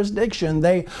his jurisdiction.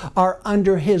 They are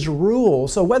under his rule.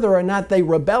 So whether or not they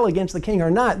rebel against the king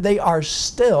or not, they are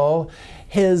still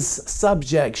his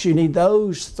subjects. You need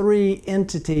those 3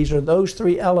 entities or those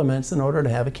 3 elements in order to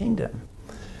have a kingdom.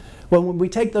 Well, when we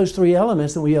take those 3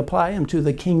 elements and we apply them to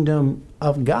the kingdom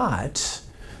of God,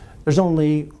 there's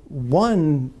only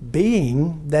one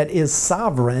being that is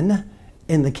sovereign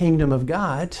in the kingdom of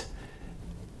God,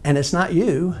 and it's not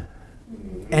you,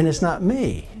 and it's not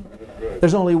me.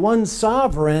 There's only one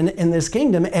sovereign in this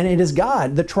kingdom, and it is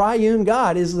God. The triune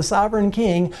God is the sovereign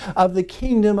king of the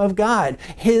kingdom of God.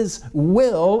 His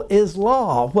will is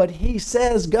law. What he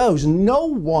says goes. No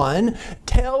one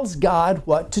tells God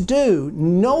what to do.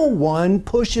 No one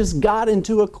pushes God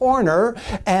into a corner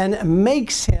and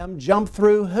makes him jump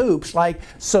through hoops like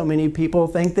so many people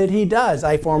think that he does.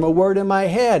 I form a word in my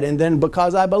head, and then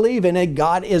because I believe in it,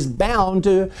 God is bound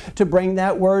to bring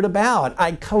that word about.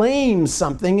 I claim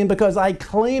something, and because I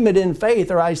claim it in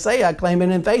faith, or I say I claim it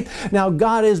in faith, now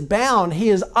God is bound. He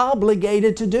is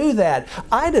obligated to do that.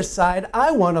 I decide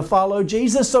I want to follow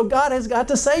Jesus, so God has got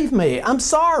to save me. I'm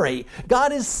sorry.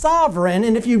 God is sovereign,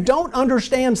 and if you don't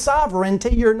understand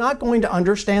sovereignty, you're not going to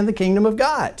understand the kingdom of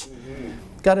God.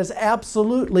 God is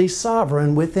absolutely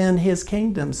sovereign within his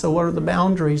kingdom. So what are the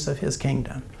boundaries of his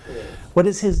kingdom? What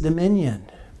is his dominion?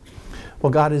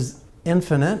 Well, God is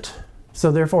infinite,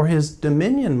 so therefore his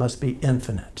dominion must be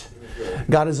infinite.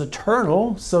 God is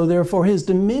eternal, so therefore his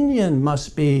dominion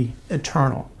must be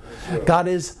eternal. God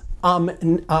is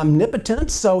omnipotent,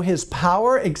 so his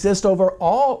power exists over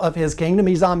all of his kingdom.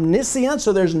 He's omniscient,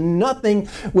 so there's nothing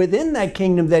within that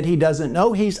kingdom that he doesn't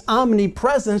know. He's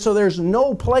omnipresent, so there's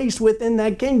no place within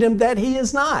that kingdom that he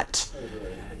is not.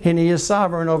 And he is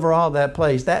sovereign over all that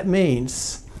place. That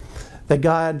means that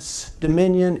God's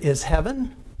dominion is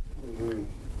heaven,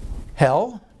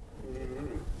 hell,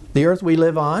 the earth we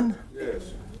live on,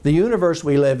 the universe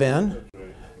we live in,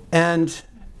 and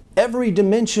every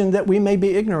dimension that we may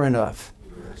be ignorant of.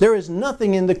 There is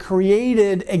nothing in the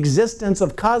created existence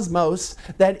of cosmos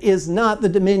that is not the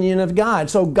dominion of God.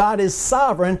 So God is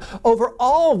sovereign over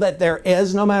all that there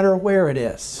is, no matter where it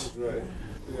is. Right.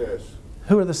 Yes.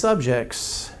 Who are the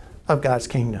subjects of God's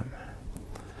kingdom?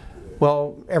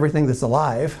 Well, everything that's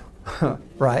alive,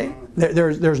 right?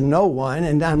 There's no one,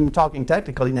 and I'm talking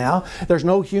technically now, there's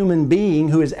no human being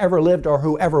who has ever lived or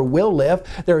who ever will live.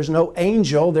 There is no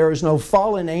angel, there is no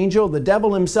fallen angel. The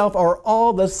devil himself are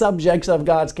all the subjects of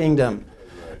God's kingdom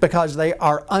because they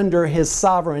are under his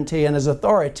sovereignty and his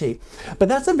authority. But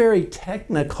that's a very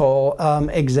technical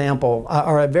example,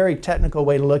 or a very technical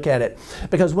way to look at it.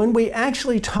 Because when we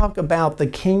actually talk about the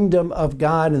kingdom of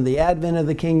God and the advent of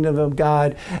the kingdom of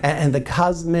God and the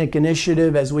cosmic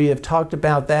initiative, as we have talked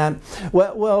about that,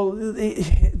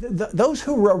 those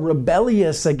who are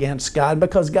rebellious against God,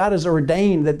 because God has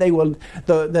ordained that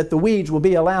that the weeds will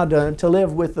be allowed to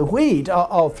live with the wheat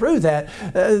all through that,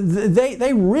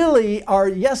 they really are,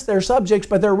 yes, they're subjects,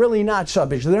 but they're really not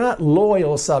subjects. They're not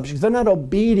loyal subjects. They're not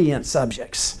obedient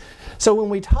subjects. So when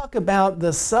we talk about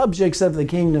the subjects of the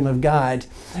kingdom of God,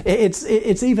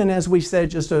 it's even as we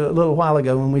said just a little while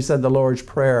ago when we said the Lord's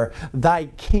Prayer, thy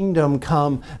kingdom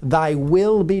come, thy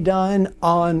will be done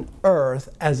on earth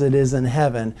as it is in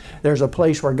heaven. There's a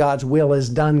place where God's will is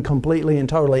done completely and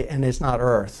totally, and it's not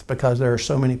earth, because there are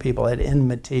so many people at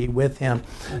enmity with him,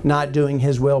 not doing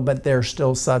his will, but they're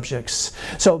still subjects.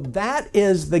 So that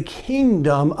is the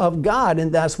kingdom of God,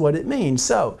 and that's what it means.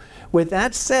 So with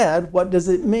that said, what does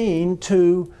it mean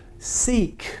to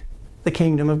seek the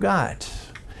kingdom of God?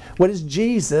 What is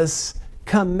Jesus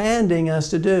commanding us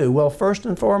to do? Well, first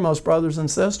and foremost, brothers and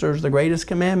sisters, the greatest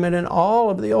commandment in all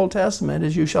of the Old Testament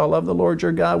is you shall love the Lord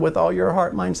your God with all your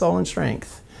heart, mind, soul, and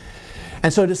strength.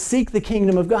 And so to seek the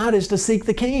kingdom of God is to seek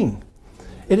the King.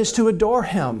 It is to adore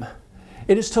him.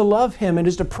 It is to love him. It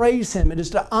is to praise him. It is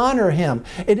to honor him.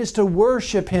 It is to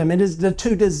worship him. It is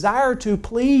to desire to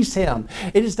please him.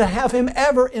 It is to have him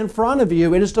ever in front of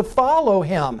you. It is to follow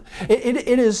him. It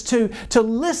is to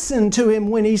listen to him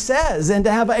when he says, and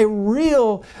to have a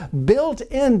real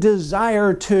built-in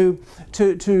desire to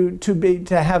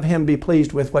have him be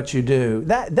pleased with what you do.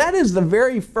 That is the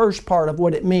very first part of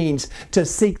what it means to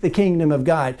seek the kingdom of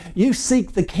God. You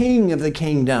seek the King of the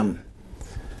kingdom.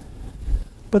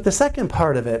 But the second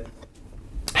part of it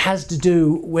has to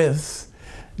do with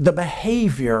the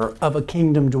behavior of a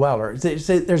kingdom dweller.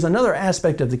 There's another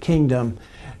aspect of the kingdom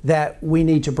that we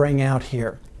need to bring out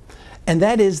here. And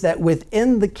that is that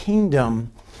within the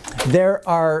kingdom, there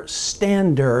are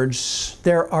standards,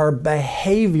 there are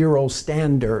behavioral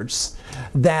standards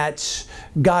that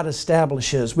God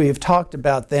establishes. We have talked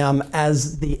about them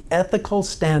as the ethical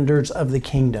standards of the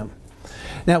kingdom.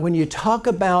 Now, when you talk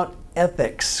about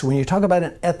ethics, when you talk about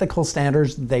an ethical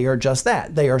standards, they are just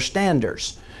that. They are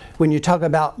standards. When you talk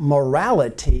about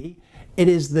morality, it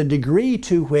is the degree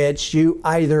to which you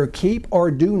either keep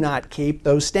or do not keep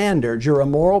those standards. You're a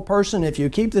moral person if you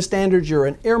keep the standards. You're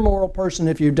an immoral person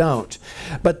if you don't.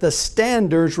 But the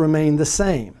standards remain the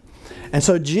same. And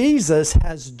so Jesus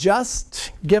has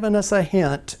just given us a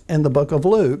hint in the book of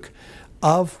Luke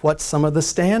of what some of the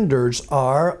standards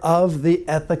are of the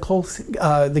ethical,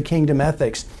 the kingdom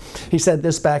ethics. He said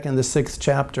this back in the 6th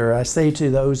chapter, I say to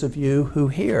those of you who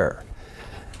hear,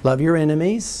 love your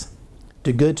enemies,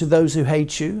 do good to those who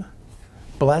hate you,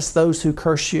 bless those who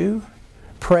curse you,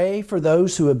 pray for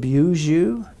those who abuse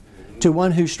you, to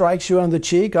one who strikes you on the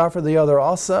cheek, offer the other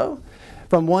also.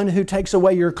 From one who takes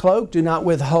away your cloak, do not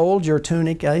withhold your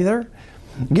tunic either.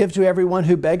 Give to everyone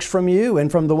who begs from you,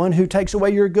 and from the one who takes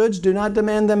away your goods, do not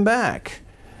demand them back.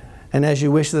 And as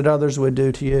you wish that others would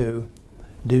do to you,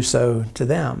 do so to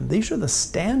them. These are the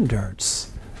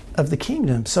standards of the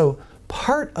kingdom. So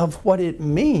part of what it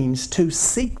means to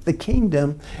seek the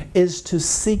kingdom is to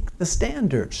seek the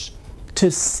standards,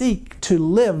 to seek to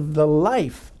live the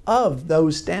life of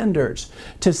those standards,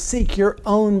 to seek your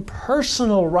own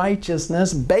personal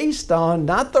righteousness based on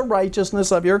not the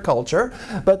righteousness of your culture,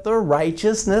 but the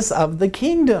righteousness of the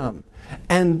kingdom.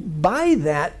 And by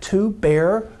that to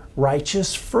bear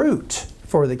righteous fruit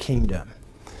for the kingdom.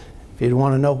 If you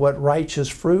want to know what righteous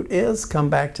fruit is, come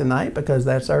back tonight, because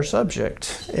that's our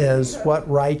subject, is what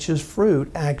righteous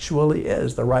fruit actually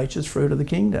is, the righteous fruit of the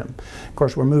kingdom. Of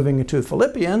course, we're moving into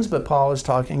Philippians, but Paul is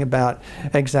talking about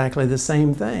exactly the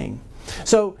same thing.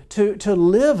 So to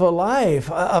live a life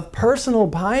of personal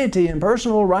piety and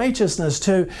personal righteousness,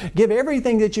 to give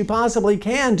everything that you possibly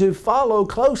can to follow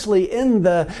closely in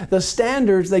the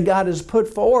standards that God has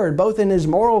put forward, both in His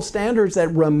moral standards that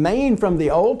remain from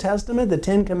the Old Testament, the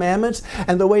Ten Commandments,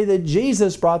 and the way that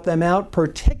Jesus brought them out,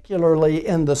 particularly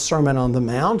in the Sermon on the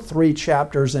Mount, 3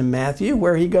 chapters in Matthew,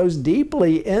 where He goes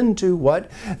deeply into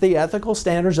what the ethical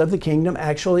standards of the kingdom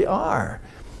actually are.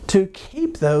 To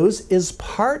keep those is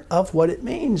part of what it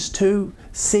means to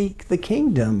seek the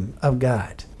kingdom of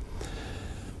God.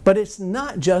 But it's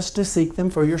not just to seek them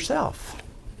for yourself.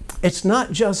 It's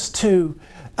not just to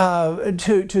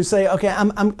say, okay,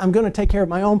 I'm going to take care of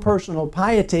my own personal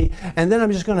piety, and then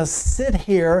I'm just going to sit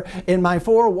here in my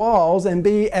 4 walls and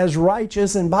be as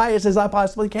righteous and pious as I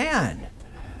possibly can.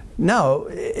 No,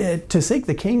 to seek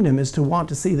the kingdom is to want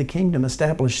to see the kingdom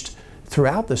established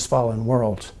throughout this fallen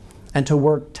world, and to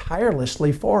work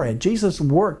tirelessly for it. Jesus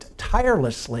worked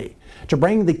tirelessly to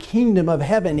bring the kingdom of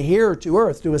heaven here to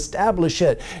earth, to establish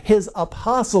it. His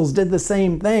apostles did the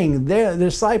same thing. Their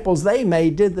disciples they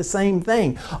made did the same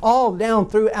thing. All down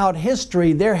throughout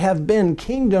history, there have been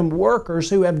kingdom workers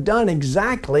who have done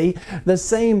exactly the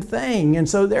same thing. And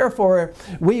so therefore,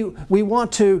 we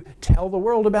want to tell the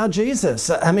world about Jesus.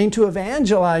 I mean, to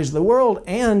evangelize the world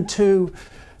and to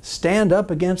stand up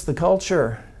against the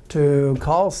culture, to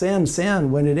call sin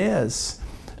sin when it is,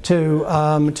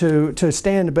 to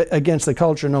stand against the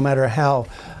culture no matter how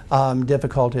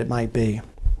difficult it might be.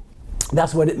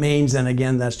 That's what it means, and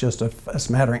again, that's just a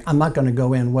smattering. I'm not going to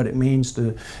go in what it means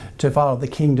to follow the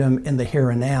kingdom in the here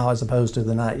and now as opposed to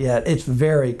the not yet. It's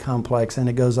very complex, and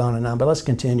it goes on and on. But let's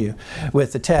continue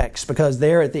with the text, because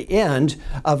there at the end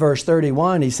of verse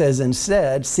 31, he says,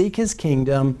 instead, seek his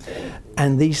kingdom,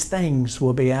 and these things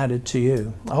will be added to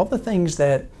you. All the things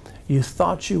that you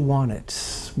thought you wanted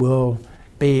will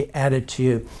be added to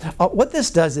you. What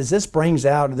this does is this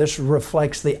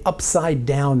reflects the upside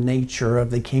down nature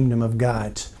of the kingdom of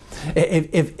God.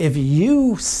 If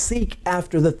you seek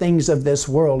after the things of this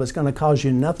world, it's going to cause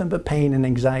you nothing but pain and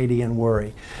anxiety and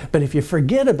worry. But if you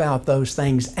forget about those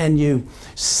things and you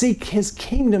seek his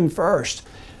kingdom first,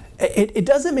 it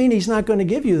doesn't mean he's not going to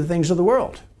give you the things of the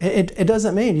world. It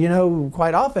doesn't mean,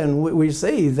 quite often we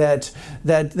see that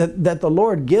the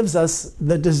Lord gives us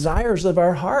the desires of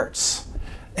our hearts.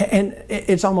 And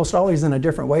it's almost always in a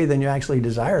different way than you actually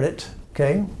desired it,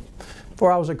 okay?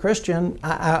 Before I was a Christian,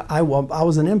 I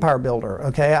was an empire builder,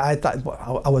 okay? I thought,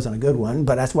 well, I wasn't a good one,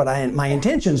 but that's what my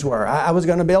intentions were. I was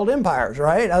going to build empires,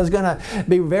 right? I was going to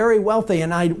be very wealthy,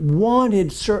 and I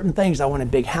wanted certain things. I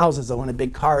wanted big houses. I wanted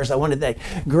big cars. I wanted that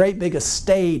great big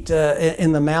estate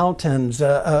in the mountains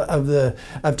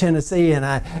of Tennessee, and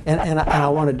I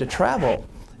wanted to travel.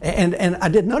 And I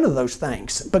did none of those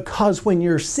things, because when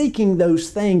you're seeking those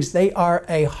things, they are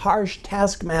a harsh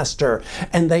taskmaster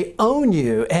and they own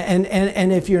you.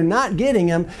 And if you're not getting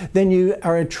them, then you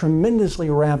are tremendously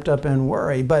wrapped up in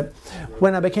worry. But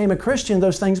when I became a Christian,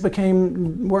 those things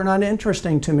were not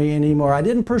interesting to me anymore. I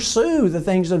didn't pursue the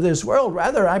things of this world.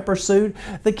 Rather, I pursued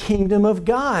the kingdom of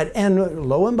God. And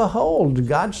lo and behold,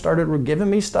 God started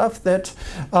giving me stuff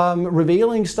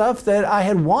revealing stuff that I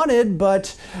had wanted,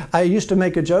 but I used to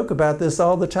make a joke about this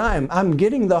all the time. I'm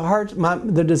getting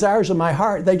the desires of my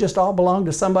heart, they just all belong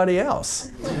to somebody else.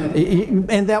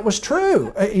 And that was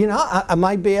true. I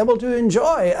might be able to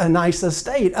enjoy a nice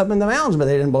estate up in the mountains, but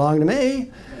they didn't belong to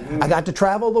me. I got to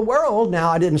travel the world. Now,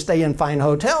 I didn't stay in fine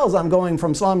hotels. I'm going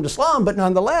from slum to slum, but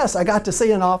nonetheless, I got to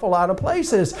see an awful lot of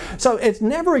places. So it's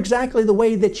never exactly the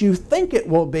way that you think it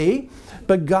will be,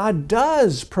 but God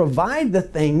does provide the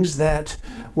things that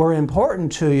were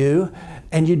important to you,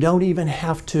 and you don't even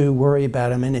have to worry about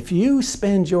them. And if you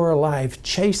spend your life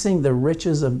chasing the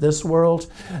riches of this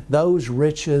world, those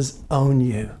riches own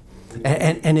you.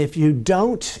 And if you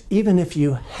don't, even if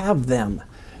you have them,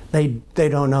 they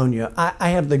don't own you. I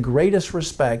have the greatest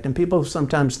respect, and people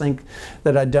sometimes think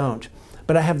that I don't,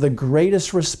 but I have the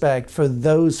greatest respect for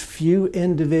those few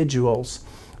individuals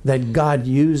that God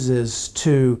uses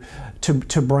to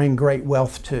bring great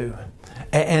wealth to.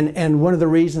 And one of the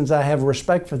reasons I have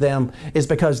respect for them is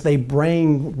because they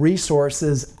bring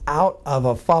resources out of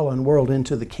a fallen world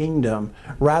into the kingdom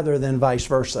rather than vice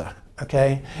versa.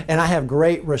 Okay? And I have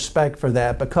great respect for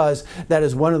that, because that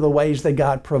is one of the ways that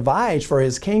God provides for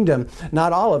his kingdom.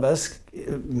 Not all of us,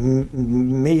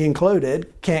 me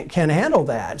included, can handle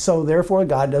that. So therefore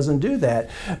God doesn't do that.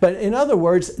 But in other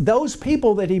words, those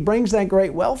people that he brings that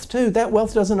great wealth to, that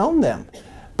wealth doesn't own them,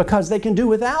 because they can do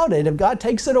without it. If God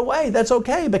takes it away, that's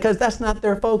okay, because that's not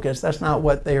their focus. That's not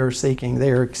what they are seeking. They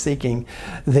are seeking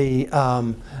the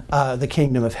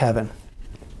kingdom of heaven.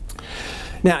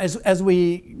 Now,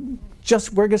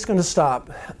 we're just going to stop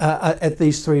at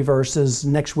these 3 verses.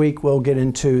 Next week we'll get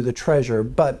into the treasure,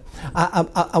 but I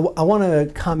want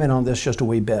to comment on this just a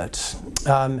wee bit.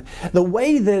 The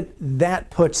way that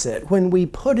puts it, when we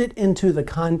put it into the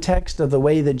context of the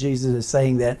way that Jesus is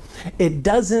saying that, it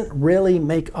doesn't really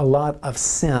make a lot of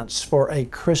sense for a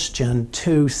Christian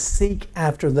to seek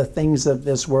after the things of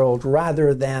this world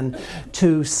rather than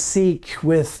to seek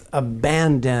with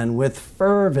abandon, with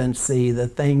fervency, the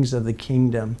things of the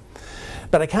kingdom.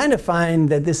 But I kind of find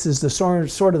that this is the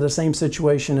sort of the same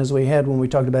situation as we had when we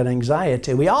talked about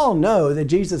anxiety. We all know that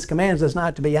Jesus commands us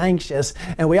not to be anxious,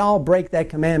 and we all break that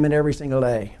commandment every single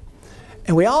day.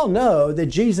 And we all know that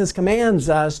Jesus commands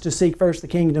us to seek first the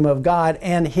kingdom of God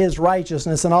and his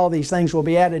righteousness, and all these things will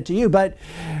be added to you. But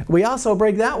we also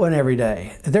break that one every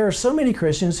day. There are so many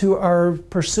Christians who are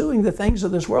pursuing the things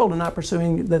of this world and not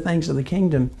pursuing the things of the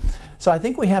kingdom. So I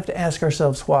think we have to ask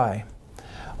ourselves why.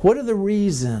 What are the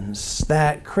reasons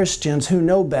that Christians who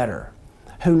know better,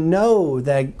 who know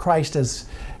that Christ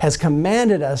has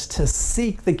commanded us to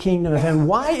seek the kingdom of heaven,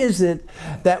 why is it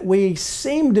that we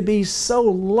seem to be so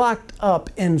locked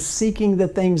up in seeking the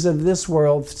things of this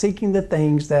world, seeking the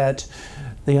things that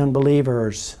the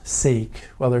unbelievers seek?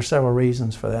 Well, there are several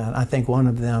reasons for that. I think one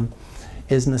of them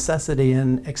is necessity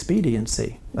and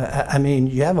expediency. I mean,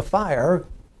 you have a fire,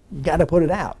 got to put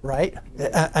it out, right?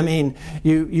 I mean,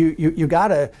 you got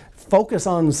to focus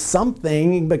on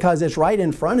something because it's right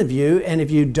in front of you, and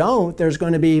if you don't, there's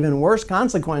going to be even worse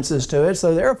consequences to it.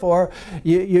 So therefore,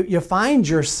 you find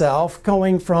yourself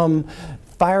going from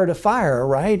fire to fire,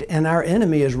 right? And our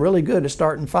enemy is really good at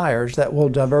starting fires that will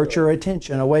divert your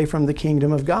attention away from the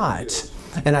kingdom of God.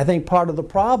 And I think part of the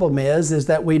problem is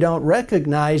that we don't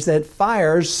recognize that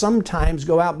fires sometimes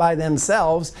go out by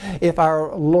themselves if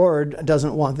our Lord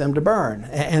doesn't want them to burn.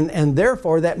 And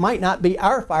therefore, that might not be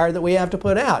our fire that we have to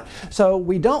put out. So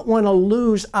we don't want to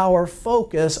lose our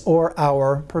focus or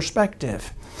our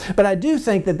perspective. But I do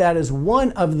think that that is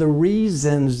one of the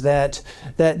reasons that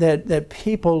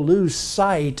people lose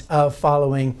sight of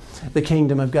following the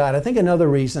kingdom of God. I think another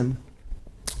reason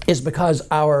is because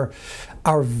our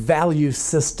value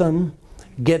system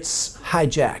gets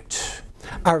hijacked.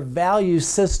 Our value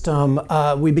system,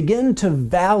 we begin to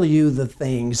value the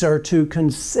things or to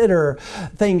consider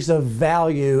things of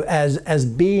value as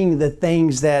being the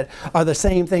things that are the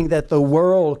same thing that the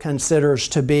world considers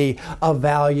to be of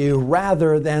value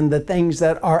rather than the things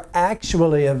that are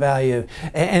actually of value.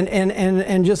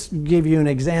 And just give you an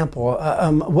example,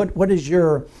 what is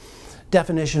your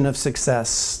definition of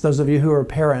success? Those of you who are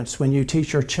parents, when you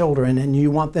teach your children and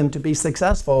you want them to be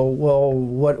successful, well,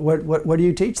 what do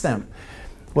you teach them?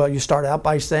 Well, you start out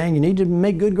by saying you need to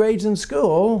make good grades in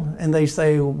school, and they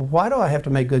say, why do I have to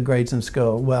make good grades in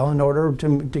school? Well, in order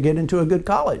to get into a good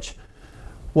college.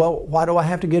 Well, why do I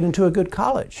have to get into a good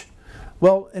college?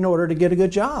 Well, in order to get a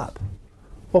good job.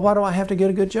 Well, why do I have to get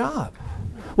a good job?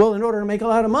 Well, in order to make a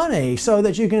lot of money, so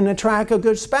that you can attract a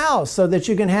good spouse, so that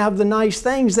you can have the nice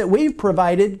things that we've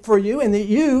provided for you, and that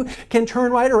you can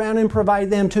turn right around and provide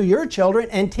them to your children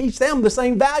and teach them the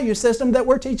same value system that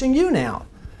we're teaching you now.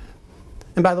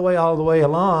 And by the way, all the way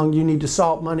along, you need to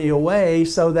salt money away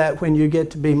so that when you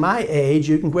get to be my age,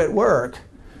 you can quit work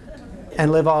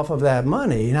and live off of that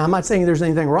money. Now, I'm not saying there's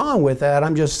anything wrong with that.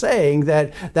 I'm just saying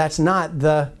that that's not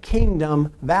the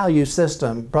kingdom value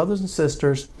system. Brothers and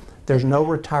sisters, there's no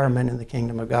retirement in the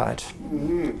kingdom of God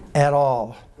at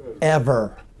all,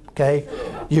 ever. Okay?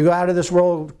 You go out of this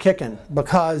world kicking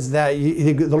because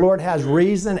the Lord has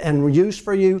reason and use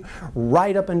for you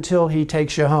right up until He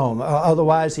takes you home.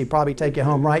 Otherwise, He'd probably take you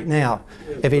home right now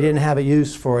if He didn't have a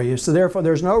use for you. So therefore,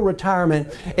 there's no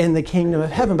retirement in the kingdom of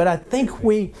heaven. But I think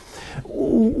we've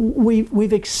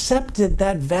accepted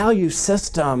that value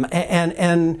system,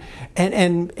 and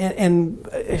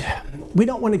we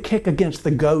don't want to kick against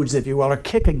the goads, if you will, or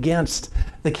kick against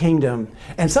the kingdom.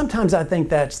 And sometimes I think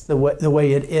that's the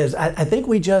way it is. I think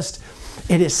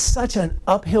it is such an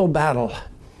uphill battle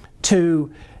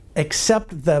to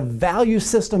accept the value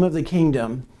system of the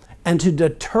kingdom and to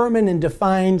determine and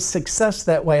define success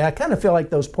that way. I kind of feel like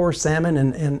those poor salmon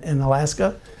in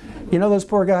Alaska. You know those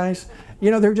poor guys? You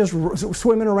know, they're just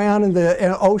swimming around in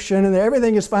the ocean and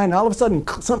everything is fine. And all of a sudden,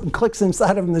 something clicks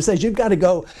inside of them that says, you've got to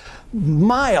go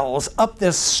miles up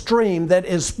this stream that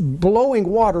is blowing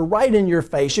water right in your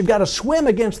face. You've got to swim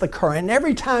against the current. And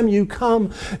every time you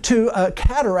come to a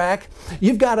cataract,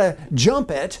 you've got to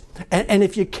jump it. And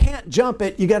if you can't jump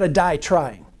it, you got to die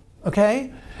trying.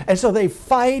 Okay? And so they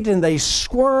fight and they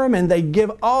squirm and they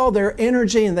give all their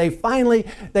energy, and they finally,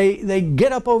 they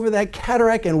get up over that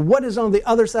cataract, and what is on the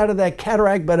other side of that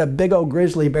cataract but a big old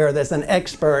grizzly bear that's an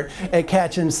expert at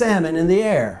catching salmon in the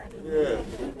air. Yeah.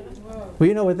 Well,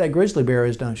 you know what that grizzly bear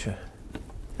is, don't you?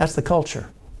 That's the culture.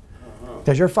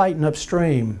 Because you're fighting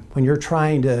upstream when you're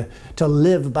trying to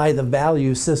live by the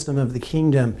value system of the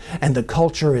kingdom, and the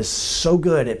culture is so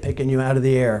good at picking you out of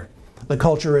the air. The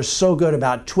culture is so good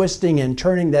about twisting and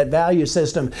turning that value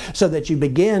system so that you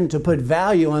begin to put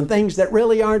value on things that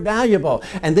really aren't valuable.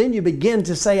 And then you begin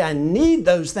to say, I need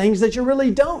those things that you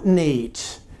really don't need.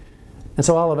 And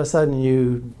so all of a sudden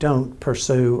you don't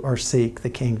pursue or seek the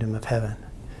kingdom of heaven.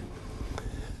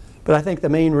 But I think the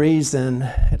main reason,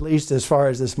 at least as far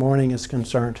as this morning is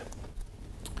concerned,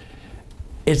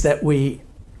 is that we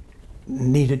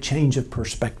need a change of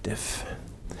perspective.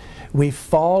 We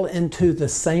fall into the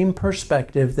same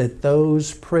perspective that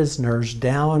those prisoners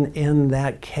down in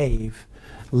that cave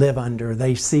live under.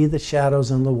 They see the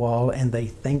shadows on the wall and they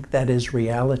think that is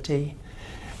reality.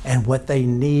 And what they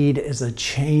need is a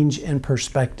change in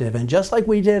perspective. And just like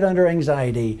we did under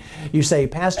anxiety, you say,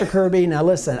 Pastor Kirby, now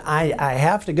listen, I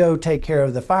have to go take care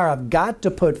of the fire. I've got to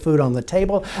put food on the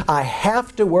table. I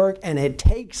have to work, and it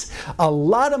takes a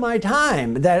lot of my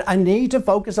time that I need to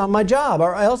focus on my job,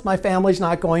 or else my family's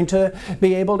not going to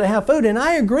be able to have food. And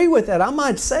I agree with that. I'm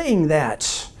not saying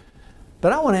that.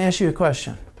 But I want to ask you a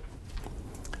question.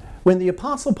 When the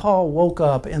Apostle Paul woke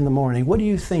up in the morning, what do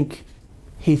you think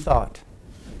he thought?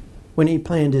 when he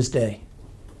planned his day?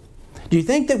 Do you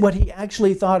think that what he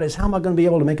actually thought is, how am I going to be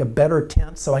able to make a better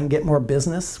tent so I can get more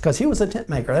business? Because he was a tent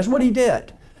maker. That's what he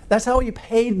did. That's how he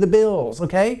paid the bills,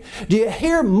 okay? Do you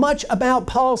hear much about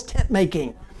Paul's tent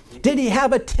making? Did he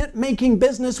have a tent making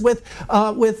business with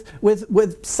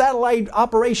satellite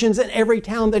operations in every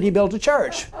town that he built a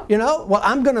church? You know, well,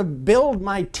 I'm going to build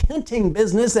my tenting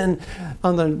business, and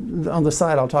on the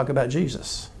side I'll talk about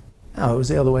Jesus. No, it was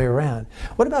the other way around.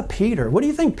 What about Peter? What do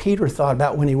you think Peter thought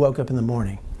about when he woke up in the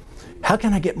morning? How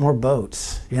can I get more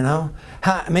boats, you know?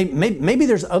 Maybe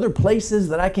there's other places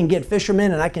that I can get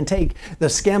fishermen and I can take the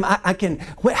skim. How can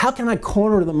I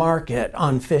corner the market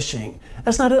on fishing?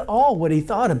 That's not at all what he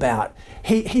thought about.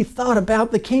 He thought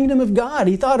about the kingdom of God.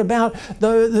 He thought about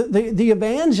the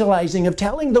evangelizing of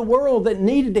telling the world that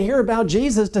needed to hear about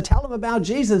Jesus, to tell them about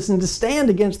Jesus and to stand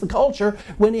against the culture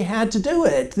when he had to do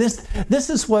it. This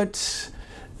is what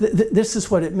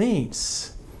it means.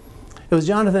 It was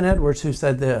Jonathan Edwards who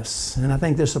said this, and I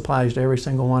think this applies to every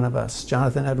single one of us.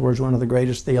 Jonathan Edwards, one of the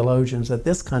greatest theologians that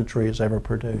this country has ever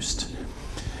produced.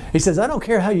 He says, I don't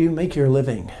care how you make your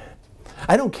living.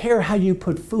 I don't care how you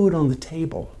put food on the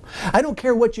table. I don't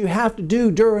care what you have to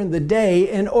do during the day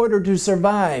in order to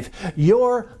survive.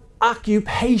 Your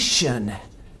occupation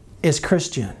is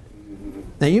Christian.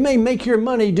 Now, you may make your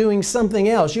money doing something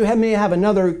else. You may have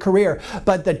another career.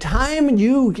 But the time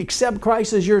you accept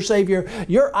Christ as your Savior,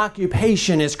 your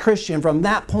occupation is Christian from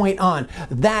that point on.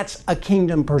 That's a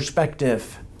kingdom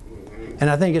perspective. And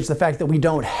I think it's the fact that we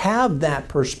don't have that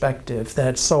perspective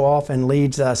that so often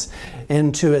leads us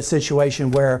into a situation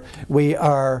where we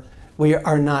are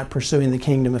not pursuing the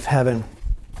kingdom of heaven.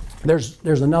 There's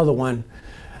another one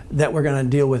that we're going to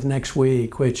deal with next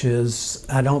week, which is,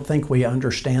 I don't think we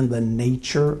understand the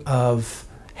nature of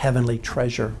heavenly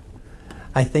treasure.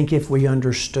 I think if we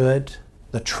understood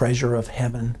the treasure of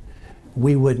heaven,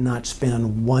 we would not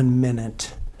spend 1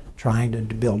 minute trying to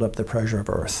build up the treasure of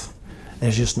earth.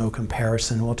 There's just no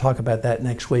comparison. We'll talk about that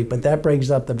next week, but that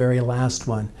brings up the very last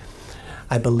one.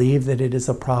 I believe that it is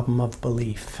a problem of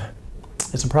belief.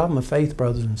 It's a problem of faith,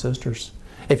 brothers and sisters.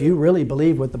 If you really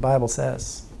believe what the Bible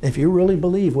says, if you really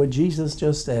believe what Jesus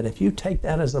just said, if you take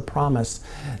that as a promise,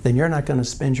 then you're not going to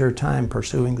spend your time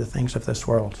pursuing the things of this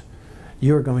world.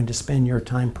 You are going to spend your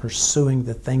time pursuing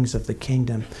the things of the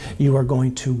kingdom. You are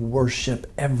going to worship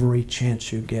every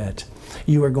chance you get.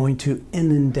 You are going to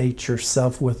inundate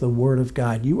yourself with the Word of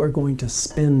God. You are going to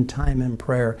spend time in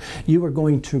prayer. You are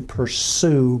going to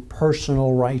pursue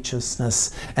personal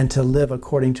righteousness and to live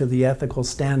according to the ethical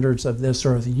standards of this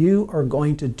earth. You are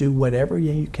going to do whatever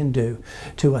you can do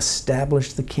to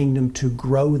establish the kingdom, to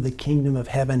grow the kingdom of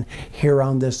heaven here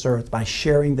on this earth by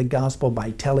sharing the gospel,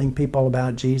 by telling people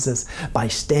about Jesus, by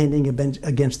standing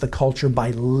against the culture,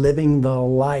 by living the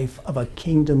life of a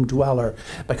kingdom dweller,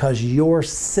 because your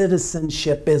citizenship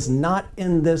is not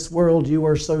in this world. You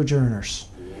are sojourners.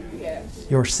 Yes.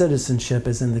 Your citizenship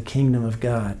is in the kingdom of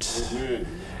God. Amen.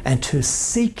 And to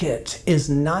seek it is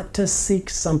not to seek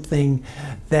something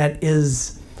that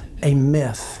is a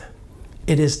myth.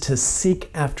 It is to seek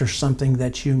after something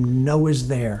that you know is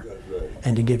there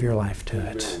and to give your life to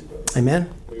it.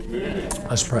 Amen? Amen.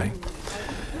 Let's pray.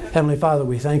 Heavenly Father,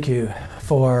 we thank you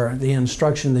for the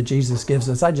instruction that Jesus gives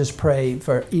us. I just pray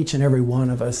for each and every one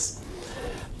of us,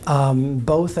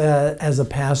 both as a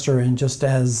pastor and just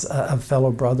as a fellow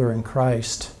brother in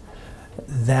Christ,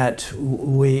 that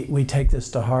we take this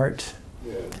to heart,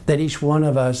 that each one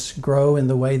of us grow in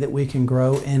the way that we can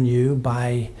grow in you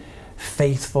by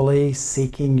faithfully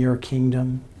seeking your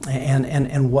kingdom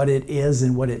and what it is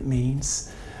and what it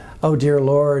means. Oh, dear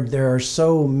Lord, there are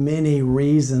so many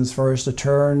reasons for us to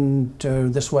turn to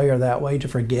this way or that way, to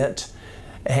forget.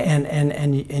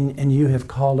 And you have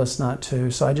called us not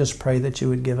to. So I just pray that you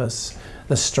would give us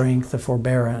the strength, the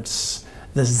forbearance,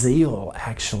 the zeal,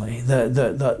 actually,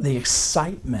 the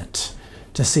excitement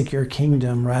to seek your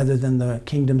kingdom rather than the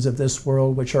kingdoms of this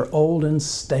world, which are old and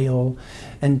stale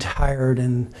and tired,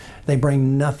 and they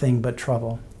bring nothing but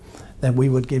trouble. That we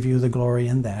would give you the glory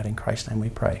in that. In Christ's name we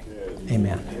pray.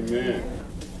 Amen. Amen.